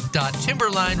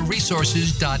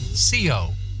www.timberlineresources.co.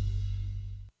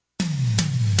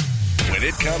 When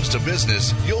it comes to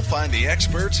business, you'll find the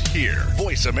experts here.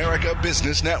 Voice America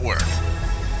Business Network.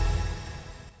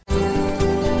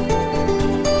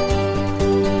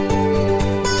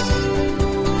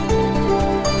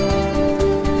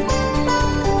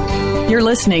 You're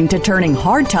listening to Turning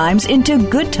Hard Times into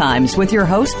Good Times with your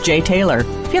host, Jay Taylor.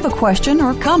 If you have a question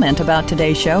or comment about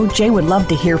today's show, Jay would love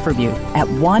to hear from you at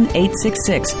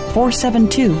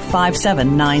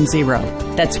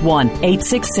 1-866-472-5790. That's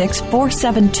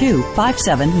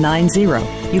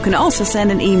 1-866-472-5790. You can also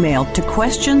send an email to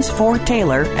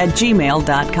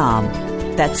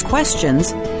questionsfortaylor@gmail.com. That's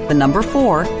questions, the number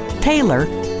 4,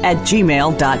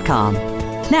 Taylor@gmail.com.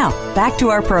 Now, back to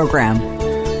our program.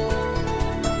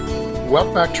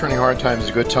 Welcome back to Turning Hard Times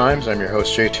to Good Times. I'm your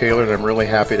host, Jay Taylor, and I'm really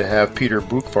happy to have Peter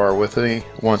Boockvar with me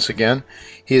once again.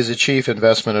 He is the Chief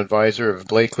Investment Advisor of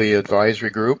Blakely Advisory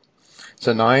Group. It's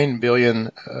a $9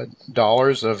 billion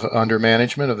of under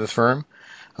management of the firm.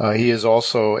 He is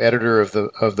also editor of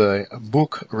the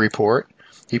Book Report.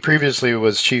 He previously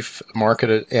was Chief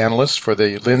Market Analyst for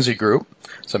the Lindsay Group.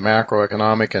 It's a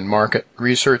macroeconomic and market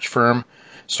research firm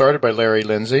started by Larry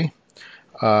Lindsay.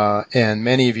 And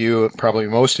many of you, probably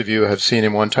most of you, have seen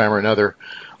him one time or another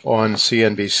on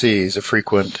CNBC. He's a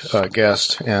frequent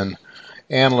guest and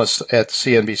analyst at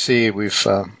CNBC. We've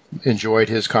enjoyed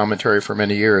his commentary for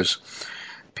many years.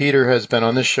 Peter has been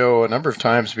on this show a number of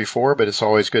times before, but it's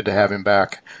always good to have him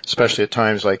back, especially at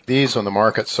times like these when the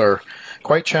markets are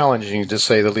quite challenging, to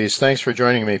say the least. Thanks for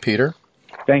joining me, Peter.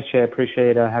 Thanks, Jay. I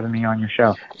appreciate having me on your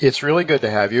show. It's really good to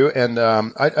have you. And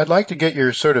I'd like to get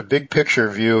your sort of big picture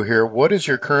view here. What is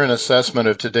your current assessment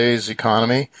of today's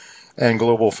economy and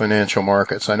global financial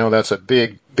markets? I know that's a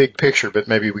big picture, but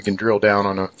maybe we can drill down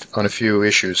on a few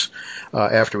issues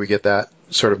after we get that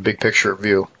sort of big picture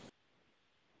view.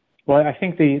 Well, I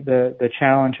think the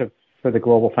challenge for the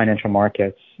global financial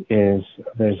markets is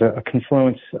there's a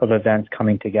confluence of events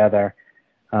coming together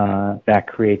that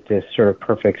create this sort of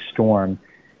perfect storm.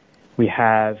 We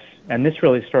have, and this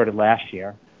really started last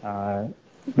year,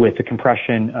 with the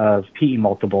compression of PE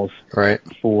multiples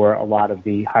for a lot of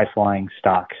the high-flying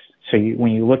stocks. So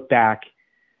when you look back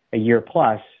a year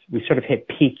plus, we sort of hit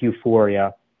peak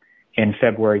euphoria in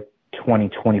February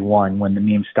 2021 when the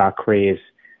meme stock craze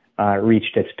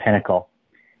reached its pinnacle.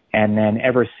 And then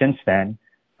ever since then,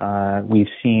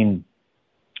 we've seen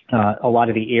a lot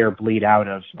of the air bleed out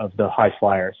of the high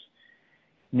flyers.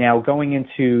 Now, going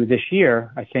into this year,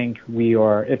 I think we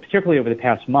are, particularly over the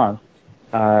past month,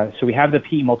 so we have the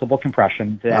PE multiple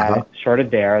compression that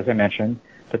started there, as I mentioned,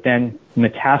 but then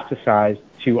metastasized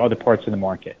to other parts of the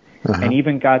market and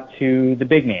even got to the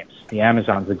big names, the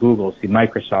Amazons, the Googles, the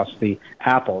Microsofts, the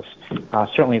Apples,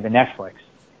 certainly the Netflix,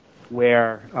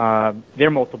 where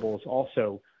their multiples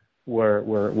also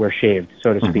were shaved,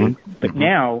 so to speak. But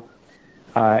now,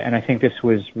 and I think this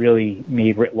was really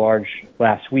made writ large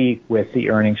last week with the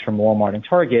earnings from Walmart and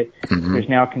Target, there's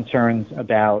now concerns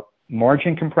about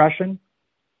margin compression.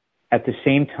 At the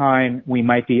same time, we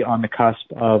might be on the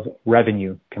cusp of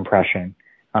revenue compression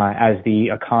as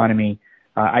the economy,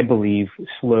 I believe,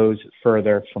 slows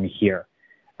further from here.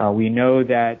 We know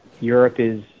that Europe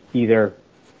is either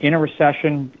in a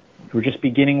recession, we're just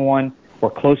beginning one, or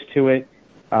close to it,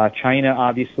 China,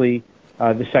 obviously,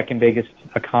 the second biggest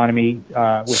economy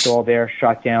with all their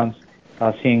shutdowns,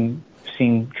 seeing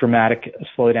dramatic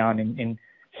slowdown in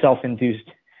self-induced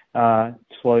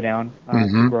slowdown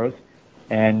in growth.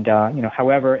 And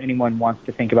however anyone wants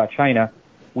to think about China,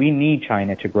 we need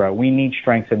China to grow. We need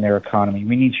strength in their economy.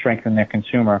 We need strength in their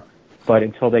consumer. But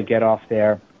until they get off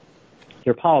their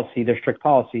policy, their strict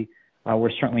policy,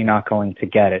 we're certainly not going to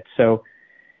get it. So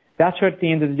that's what at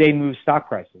the end of the day moves stock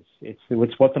prices. It's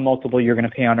what the multiple you're going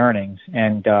to pay on earnings.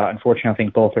 And unfortunately, I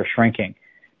think both are shrinking.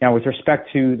 Now, with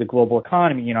respect to the global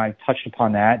economy, I touched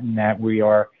upon that, and that we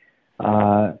are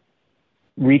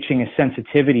reaching a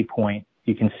sensitivity point,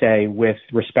 you can say, with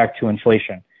respect to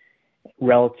inflation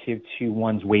relative to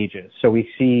one's wages. So we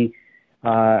see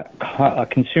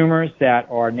consumers that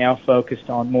are now focused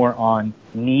more on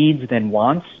needs than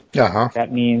wants.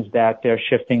 That means that they're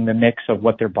shifting the mix of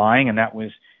what they're buying, and that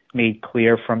was made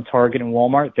clear from Target and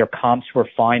Walmart. Their comps were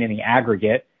fine in the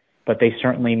aggregate, but they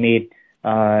certainly made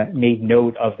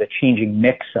note of the changing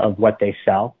mix of what they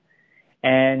sell.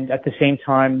 And at the same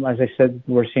time, as I said,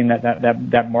 we're seeing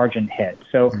that margin hit.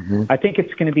 So I think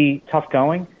it's going to be tough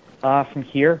going from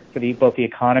here for both the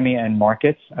economy and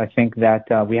markets. I think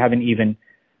that we haven't even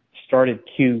started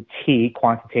QT,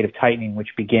 quantitative tightening, which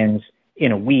begins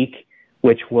in a week,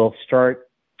 which will start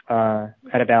at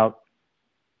about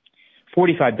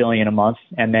 $45 billion a month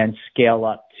and then scale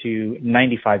up to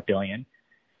 $95 billion.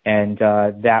 And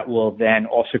that will then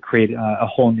also create a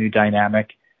whole new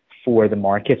dynamic for the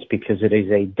markets, because it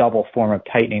is a double form of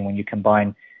tightening when you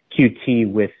combine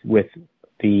QT with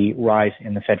the rise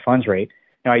in the Fed funds rate.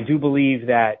 Now, I do believe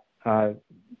that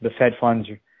the Fed funds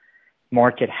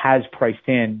market has priced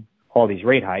in all these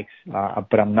rate hikes,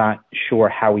 but I'm not sure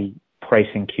how we price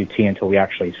in QT until we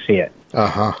actually see it.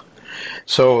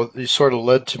 So this sort of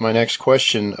led to my next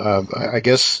question. I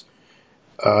guess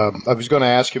I was going to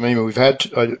ask you, maybe we've had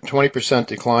a 20%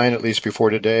 decline, at least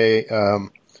before today,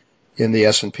 in the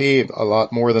S&P, a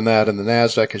lot more than that in the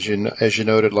NASDAQ, as you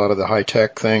noted. A lot of the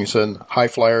high-tech things and high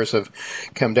flyers have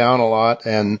come down a lot.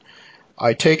 And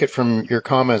I take it from your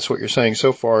comments, what you're saying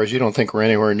so far is you don't think we're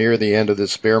anywhere near the end of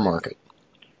this bear market.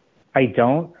 I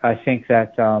don't. I think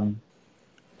that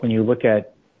when you look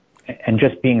at, and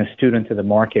just being a student of the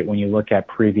market, when you look at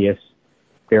previous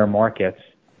bear markets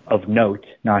of note,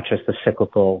 not just the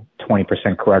cyclical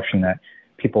 20% correction that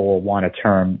people will want to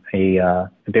term a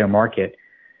bear market,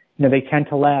 they tend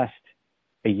to last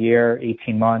a year,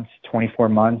 18 months, 24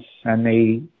 months, and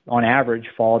they, on average,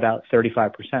 fall about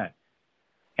 35%.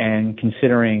 And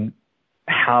considering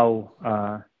how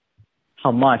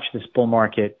much this bull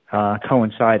market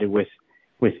coincided with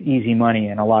easy money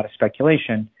and a lot of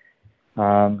speculation,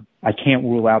 I can't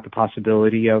rule out the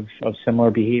possibility of similar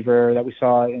behavior that we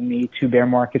saw in the two bear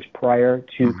markets prior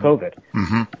to COVID.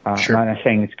 Sure. I'm not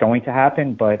saying it's going to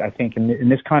happen, but I think in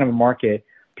this kind of a market,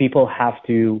 people have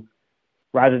to,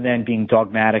 rather than being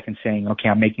dogmatic and saying, okay,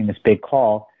 I'm making this big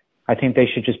call, I think they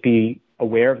should just be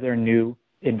aware of their new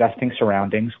investing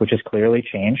surroundings, which has clearly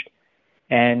changed,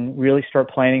 and really start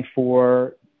planning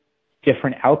for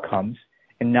different outcomes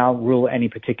and not rule any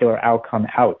particular outcome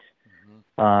out.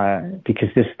 Because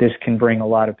this can bring a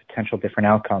lot of potential different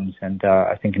outcomes, and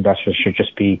I think investors should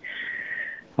just be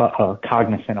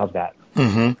cognizant of that.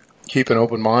 Keep an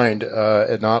open mind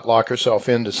and not lock yourself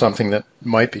into something that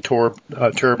might be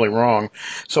terribly wrong.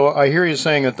 So I hear you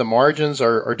saying that the margins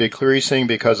are decreasing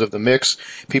because of the mix.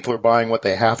 People are buying what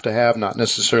they have to have, not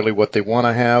necessarily what they want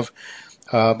to have.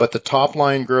 But the top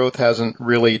line growth hasn't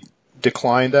really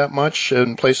declined that much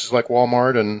in places like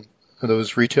Walmart and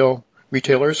those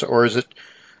retailers, or is it,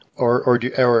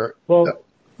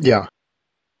 yeah.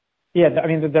 I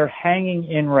mean, they're hanging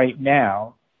in right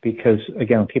now because,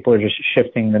 again, people are just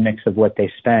shifting the mix of what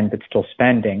they spend, but still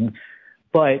spending.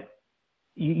 But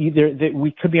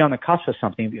we could be on the cusp of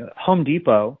something. Home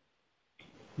Depot,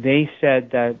 they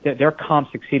said that their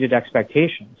comps exceeded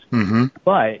expectations,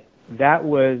 but that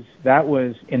was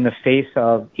in the face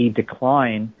of a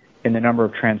decline in the number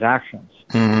of transactions.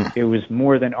 It was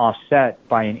more than offset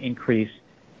by an increase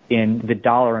in the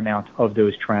dollar amount of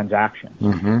those transactions.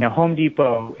 Now, Home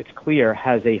Depot, it's clear,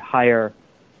 has a higher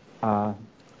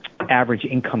average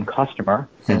income customer,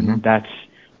 and that's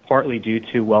partly due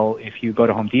to, well, if you go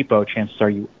to Home Depot, chances are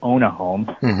you own a home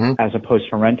as opposed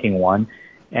to renting one,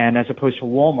 and as opposed to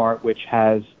Walmart, which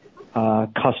has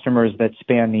customers that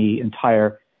span the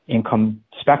entire income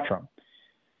spectrum.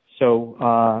 So,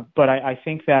 but I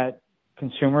think that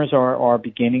consumers are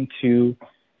beginning to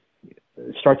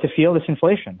start to feel this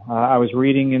inflation. I was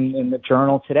reading in the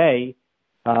journal today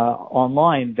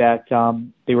online that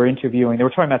they were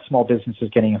talking about small businesses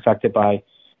getting affected by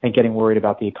and getting worried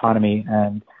about the economy.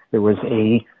 And there was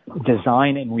a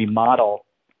design and remodel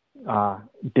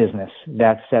business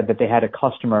that said that they had a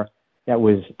customer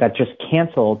that just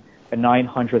canceled a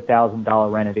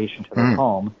 $900,000 renovation to their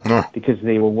home because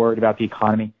they were worried about the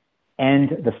economy and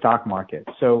the stock market.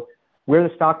 So where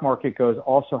the stock market goes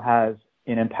also has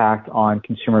an impact on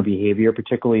consumer behavior,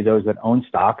 particularly those that own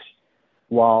stocks,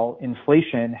 while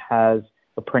inflation has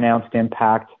a pronounced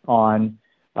impact on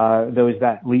those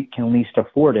that can least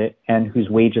afford it and whose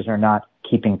wages are not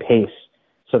keeping pace.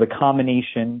 So the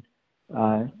combination,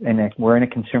 and we're in a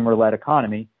consumer-led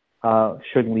economy,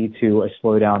 should lead to a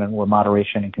slowdown and more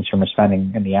moderation in consumer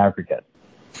spending in the aggregate.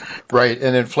 Right,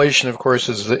 and inflation, of course,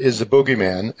 is the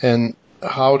boogeyman. And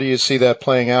how do you see that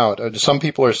playing out? Some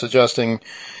people are suggesting,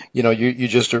 you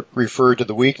just referred to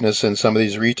the weakness in some of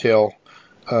these retail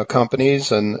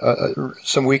companies and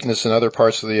some weakness in other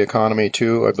parts of the economy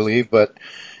too, I believe. But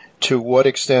to what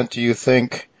extent do you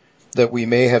think that we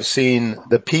may have seen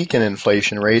the peak in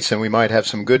inflation rates and we might have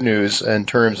some good news in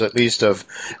terms at least of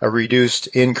a reduced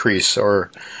increase or,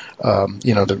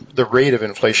 the rate of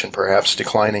inflation perhaps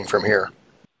declining from here?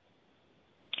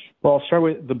 Well, I'll start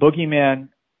with the boogeyman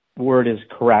word is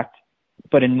correct,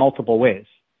 but in multiple ways.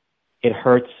 It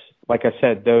hurts, like I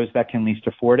said, those that can least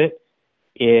afford it.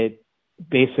 It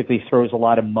basically throws a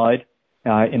lot of mud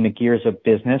in the gears of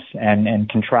business and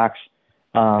contracts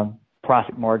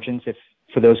profit margins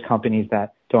for those companies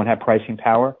that don't have pricing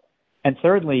power. And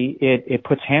thirdly, it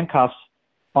puts handcuffs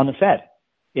on the Fed.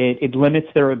 It limits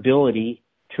their ability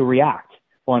to react.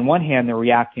 Well, on one hand, they're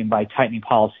reacting by tightening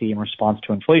policy in response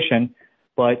to inflation,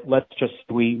 but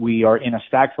we are in a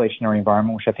stagflationary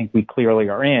environment, which I think we clearly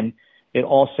are in. It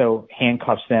also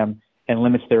handcuffs them and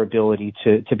limits their ability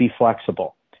to be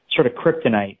flexible, sort of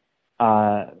kryptonite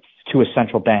to a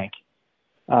central bank.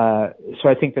 So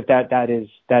I think that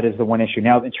is the one issue.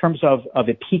 Now, in terms of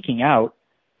it peaking out,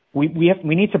 we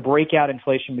need to break out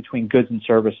inflation between goods and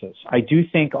services. I do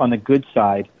think on the goods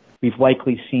side, we've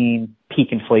likely seen peak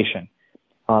inflation.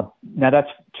 Now, that's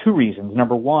two reasons.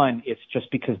 Number one, it's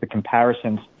just because the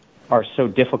comparisons are so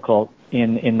difficult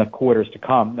in the quarters to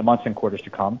come, the months and quarters to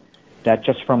come, that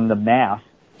just from the math,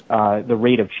 the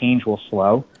rate of change will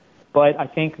slow. But I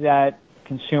think that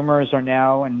consumers are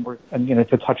now, and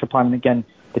to touch upon again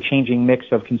the changing mix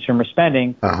of consumer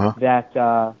spending,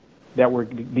 that we're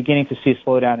beginning to see a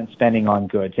slowdown in spending on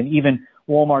goods. And even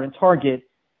Walmart and Target,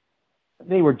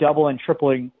 they were double and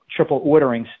triple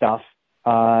ordering stuff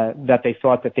that they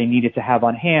thought that they needed to have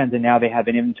on hand, and now they have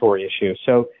an inventory issue.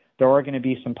 So there are going to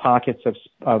be some pockets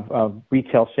of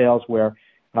retail sales where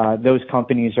those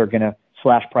companies are going to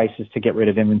slash prices to get rid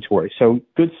of inventory. So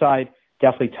goods side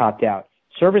definitely topped out.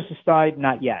 Services side,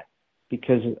 not yet,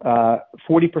 because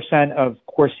 40% of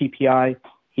core CPI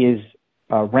is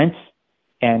rents,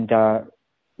 and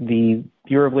the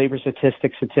Bureau of Labor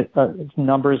Statistics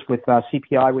numbers with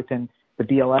CPI within the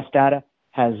BLS data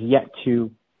has yet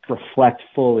to reflect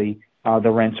fully the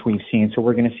rents we've seen. So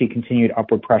we're going to see continued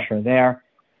upward pressure there.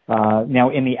 Now,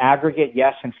 in the aggregate,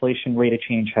 yes, inflation rate of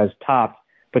change has topped,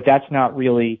 but that's not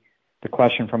really the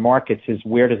question for markets, is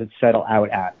where does it settle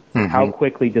out at? Mm-hmm. How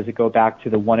quickly does it go back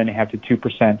to the 1.5% to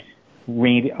 2%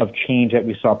 rate of change that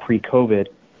we saw pre-COVID?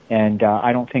 And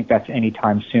I don't think that's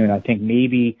anytime soon. I think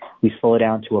maybe we slow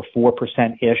down to a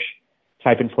 4%-ish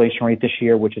type inflation rate this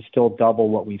year, which is still double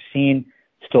what we've seen,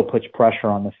 still puts pressure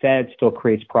on the Fed, still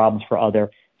creates problems for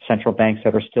other central banks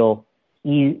that are still,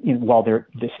 while they're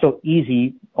still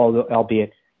easy,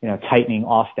 albeit tightening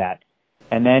off that.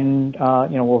 And then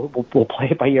we'll play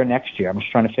it by ear next year. I'm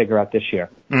just trying to figure out this year.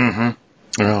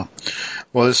 Mm-hmm. Yeah.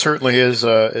 Well, it certainly is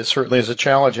a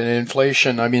challenge. And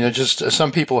inflation, I mean,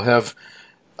 some people have,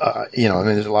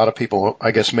 there's a lot of people,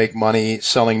 I guess, make money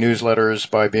selling newsletters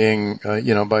by being,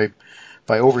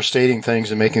 by overstating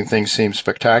things and making things seem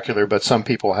spectacular. But some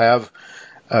people have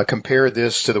compared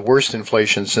this to the worst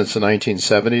inflation since the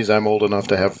 1970s. I'm old enough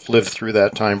to have lived through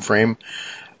that time frame.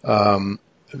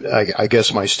 I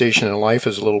guess my station in life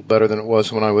is a little better than it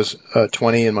was when I was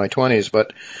 20 in my 20s.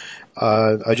 But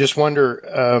I just wonder,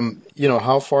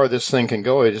 how far this thing can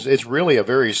go. It's really a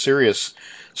very serious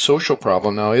social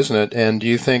problem now, isn't it? And do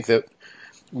you think that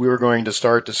we're going to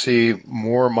start to see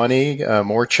more money,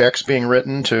 more checks being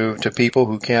written to people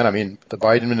who can? I mean, the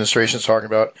Biden administration is talking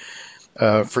about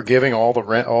forgiving all the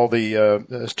rent, all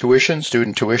the tuition,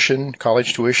 student tuition,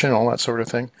 college tuition, all that sort of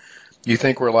thing. Do you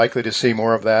think we're likely to see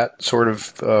more of that sort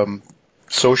of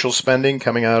social spending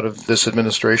coming out of this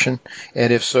administration?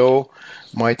 And if so,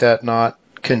 might that not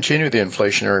continue the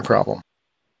inflationary problem?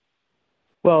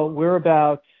 Well, we're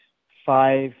about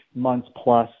 5 months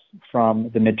plus from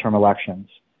the midterm elections.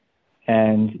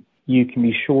 And you can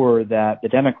be sure that the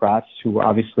Democrats, who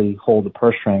obviously hold the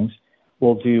purse strings,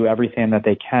 will do everything that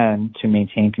they can to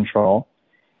maintain control,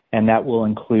 and that will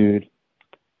include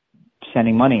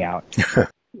sending money out.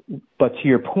 But to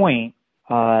your point,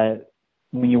 when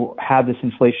you have this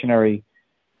inflationary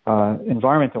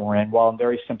environment that we're in, while I'm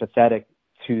very sympathetic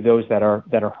to those that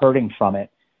are hurting from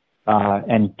it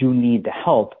and do need the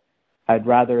help, I'd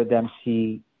rather them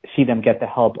see them get the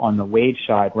help on the wage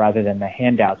side rather than the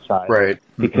handout side. Right.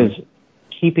 Because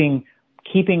keeping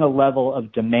a level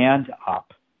of demand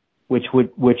up, which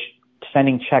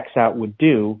sending checks out would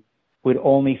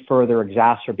only further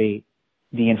exacerbate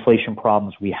the inflation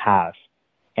problems we have.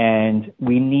 And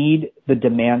we need the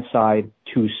demand side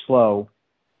to slow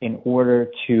in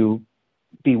order to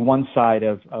be one side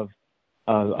of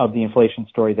the inflation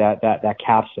story that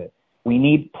caps it. We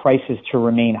need prices to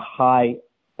remain high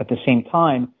at the same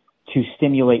time to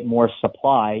stimulate more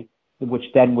supply, which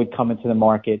then would come into the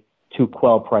market to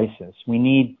quell prices. We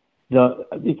need the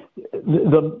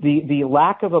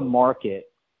lack of a market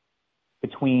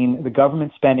between the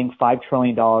government spending $5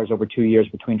 trillion over 2 years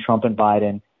between Trump and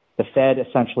Biden, the Fed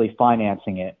essentially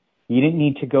financing it. You didn't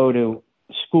need to go to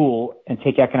school and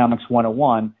take Economics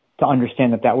 101 to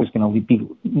understand that was going to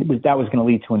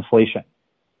lead to inflation.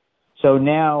 So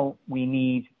now we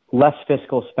need less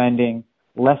fiscal spending,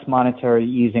 less monetary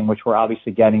easing, which we're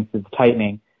obviously getting through the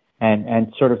tightening,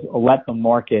 and sort of let the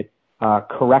market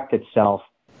correct itself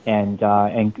and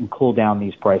cool down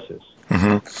these prices.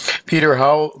 Mm-hmm. Peter,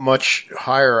 how much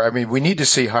higher? I mean, we need to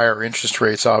see higher interest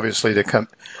rates, obviously, to come.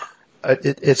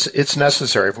 It's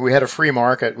necessary. If we had a free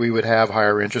market, we would have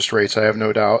higher interest rates, I have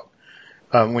no doubt.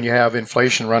 When you have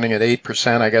inflation running at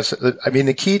 8%, I guess, I mean,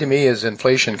 the key to me is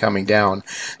inflation coming down.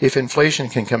 If inflation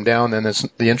can come down, then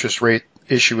the interest rate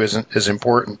issue isn't as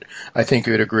important. I think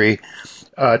you would agree.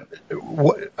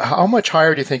 How much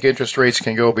higher do you think interest rates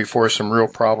can go before some real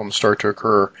problems start to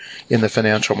occur in the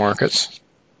financial markets?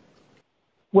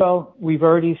 Well, we've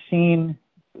already seen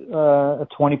a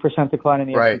 20% decline in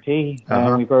the S&P,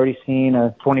 and we've already seen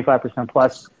a 25%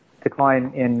 plus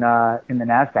decline in the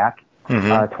NASDAQ,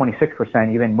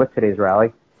 26% even with today's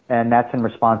rally, and that's in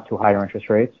response to higher interest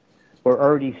rates. We're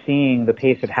already seeing the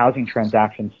pace of housing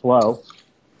transactions slow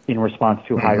in response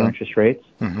to higher interest rates.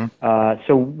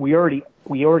 So we already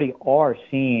are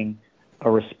seeing a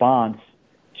response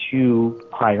to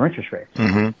higher interest rates.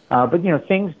 But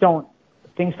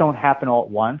things don't happen all at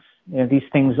once. These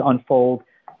things unfold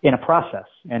in a process,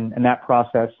 and that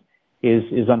process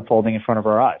is unfolding in front of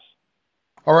our eyes.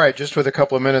 All right, just with a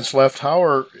couple of minutes left,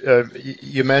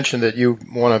 you mentioned that you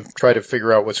want to try to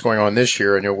figure out what's going on this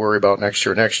year, and you'll worry about next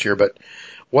year. But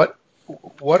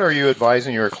what are you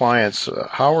advising your clients?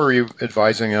 How are you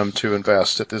advising them to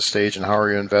invest at this stage, and how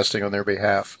are you investing on their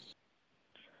behalf?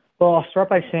 Well, I'll start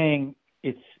by saying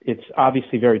it's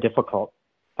obviously very difficult.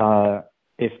 A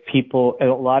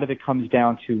lot of it comes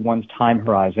down to one's time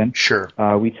horizon. Sure.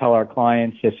 We tell our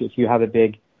clients if you have a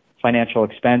big financial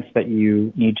expense that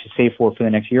you need to save for the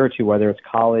next year or two, whether it's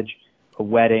college, a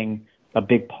wedding, a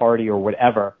big party, or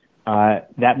whatever,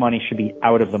 that money should be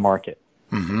out of the market.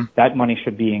 That money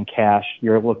should be in cash.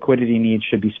 Your liquidity needs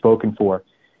should be spoken for.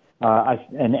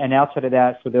 And outside of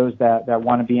that, for those that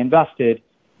want to be invested,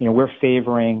 we're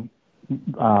favoring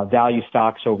value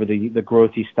stocks over the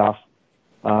growthy stuff.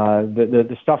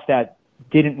 The stuff that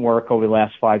didn't work over the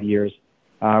last 5 years,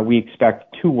 we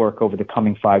expect to work over the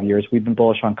coming 5 years. We've been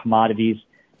bullish on commodities,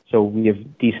 so we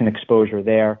have decent exposure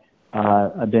there.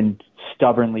 I've been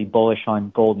stubbornly bullish on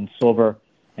gold and silver,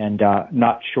 and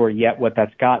not sure yet what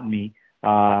that's gotten me.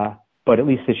 But at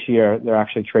least this year, they're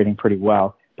actually trading pretty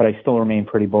well. But I still remain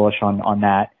pretty bullish on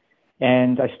that.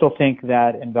 And I still think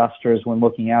that investors, when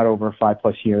looking out over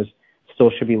 5+ years, still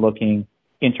should be looking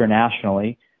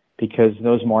internationally, because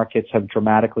those markets have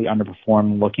dramatically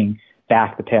underperformed looking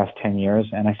back the past 10 years.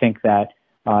 And I think that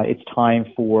it's time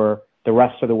for the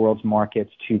rest of the world's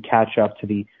markets to catch up to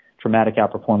the dramatic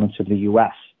outperformance of the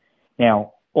U.S.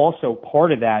 Now, also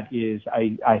part of that is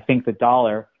I think the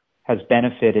dollar has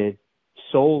benefited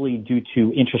solely due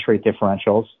to interest rate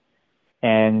differentials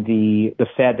and the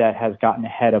Fed that has gotten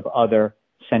ahead of other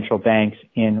central banks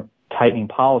in tightening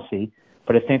policy.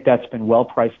 But I think that's been well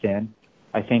priced in.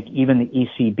 I think even the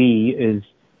ECB is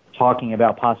talking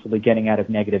about possibly getting out of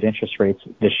negative interest rates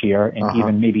this year and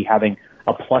even maybe having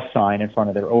a plus sign in front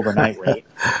of their overnight rate.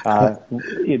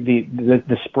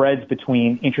 The spreads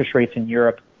between interest rates in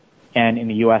Europe and in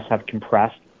the U.S. have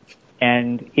compressed.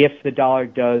 And if the dollar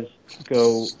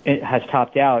has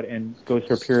topped out and goes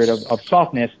through a period of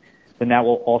softness, then that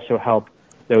will also help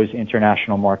those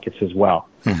international markets as well.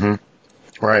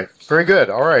 Right. Very good.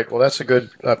 All right. Well, that's a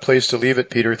good place to leave it,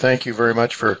 Peter. Thank you very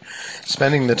much for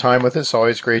spending the time with us.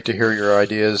 Always great to hear your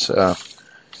ideas.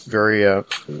 Very,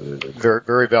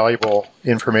 very valuable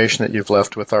information that you've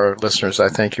left with our listeners. I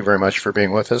thank you very much for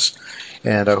being with us,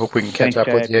 and I hope we can catch up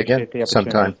with you again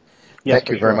sometime. Yes, thank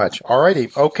you very much. All righty.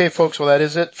 Okay, folks. Well, that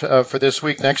is it for this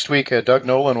week. Next week, Doug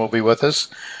Nolan will be with us.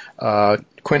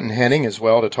 Quentin Henning as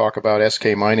well to talk about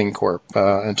SK Mining Corp.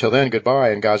 Until then, goodbye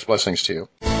and God's blessings to you.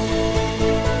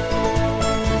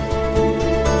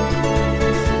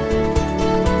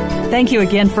 Thank you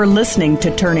again for listening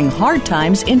to Turning Hard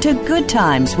Times into Good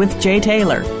Times with Jay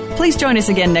Taylor. Please join us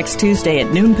again next Tuesday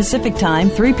at noon Pacific Time,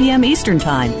 3 p.m. Eastern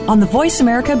Time on the Voice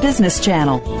America Business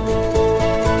Channel.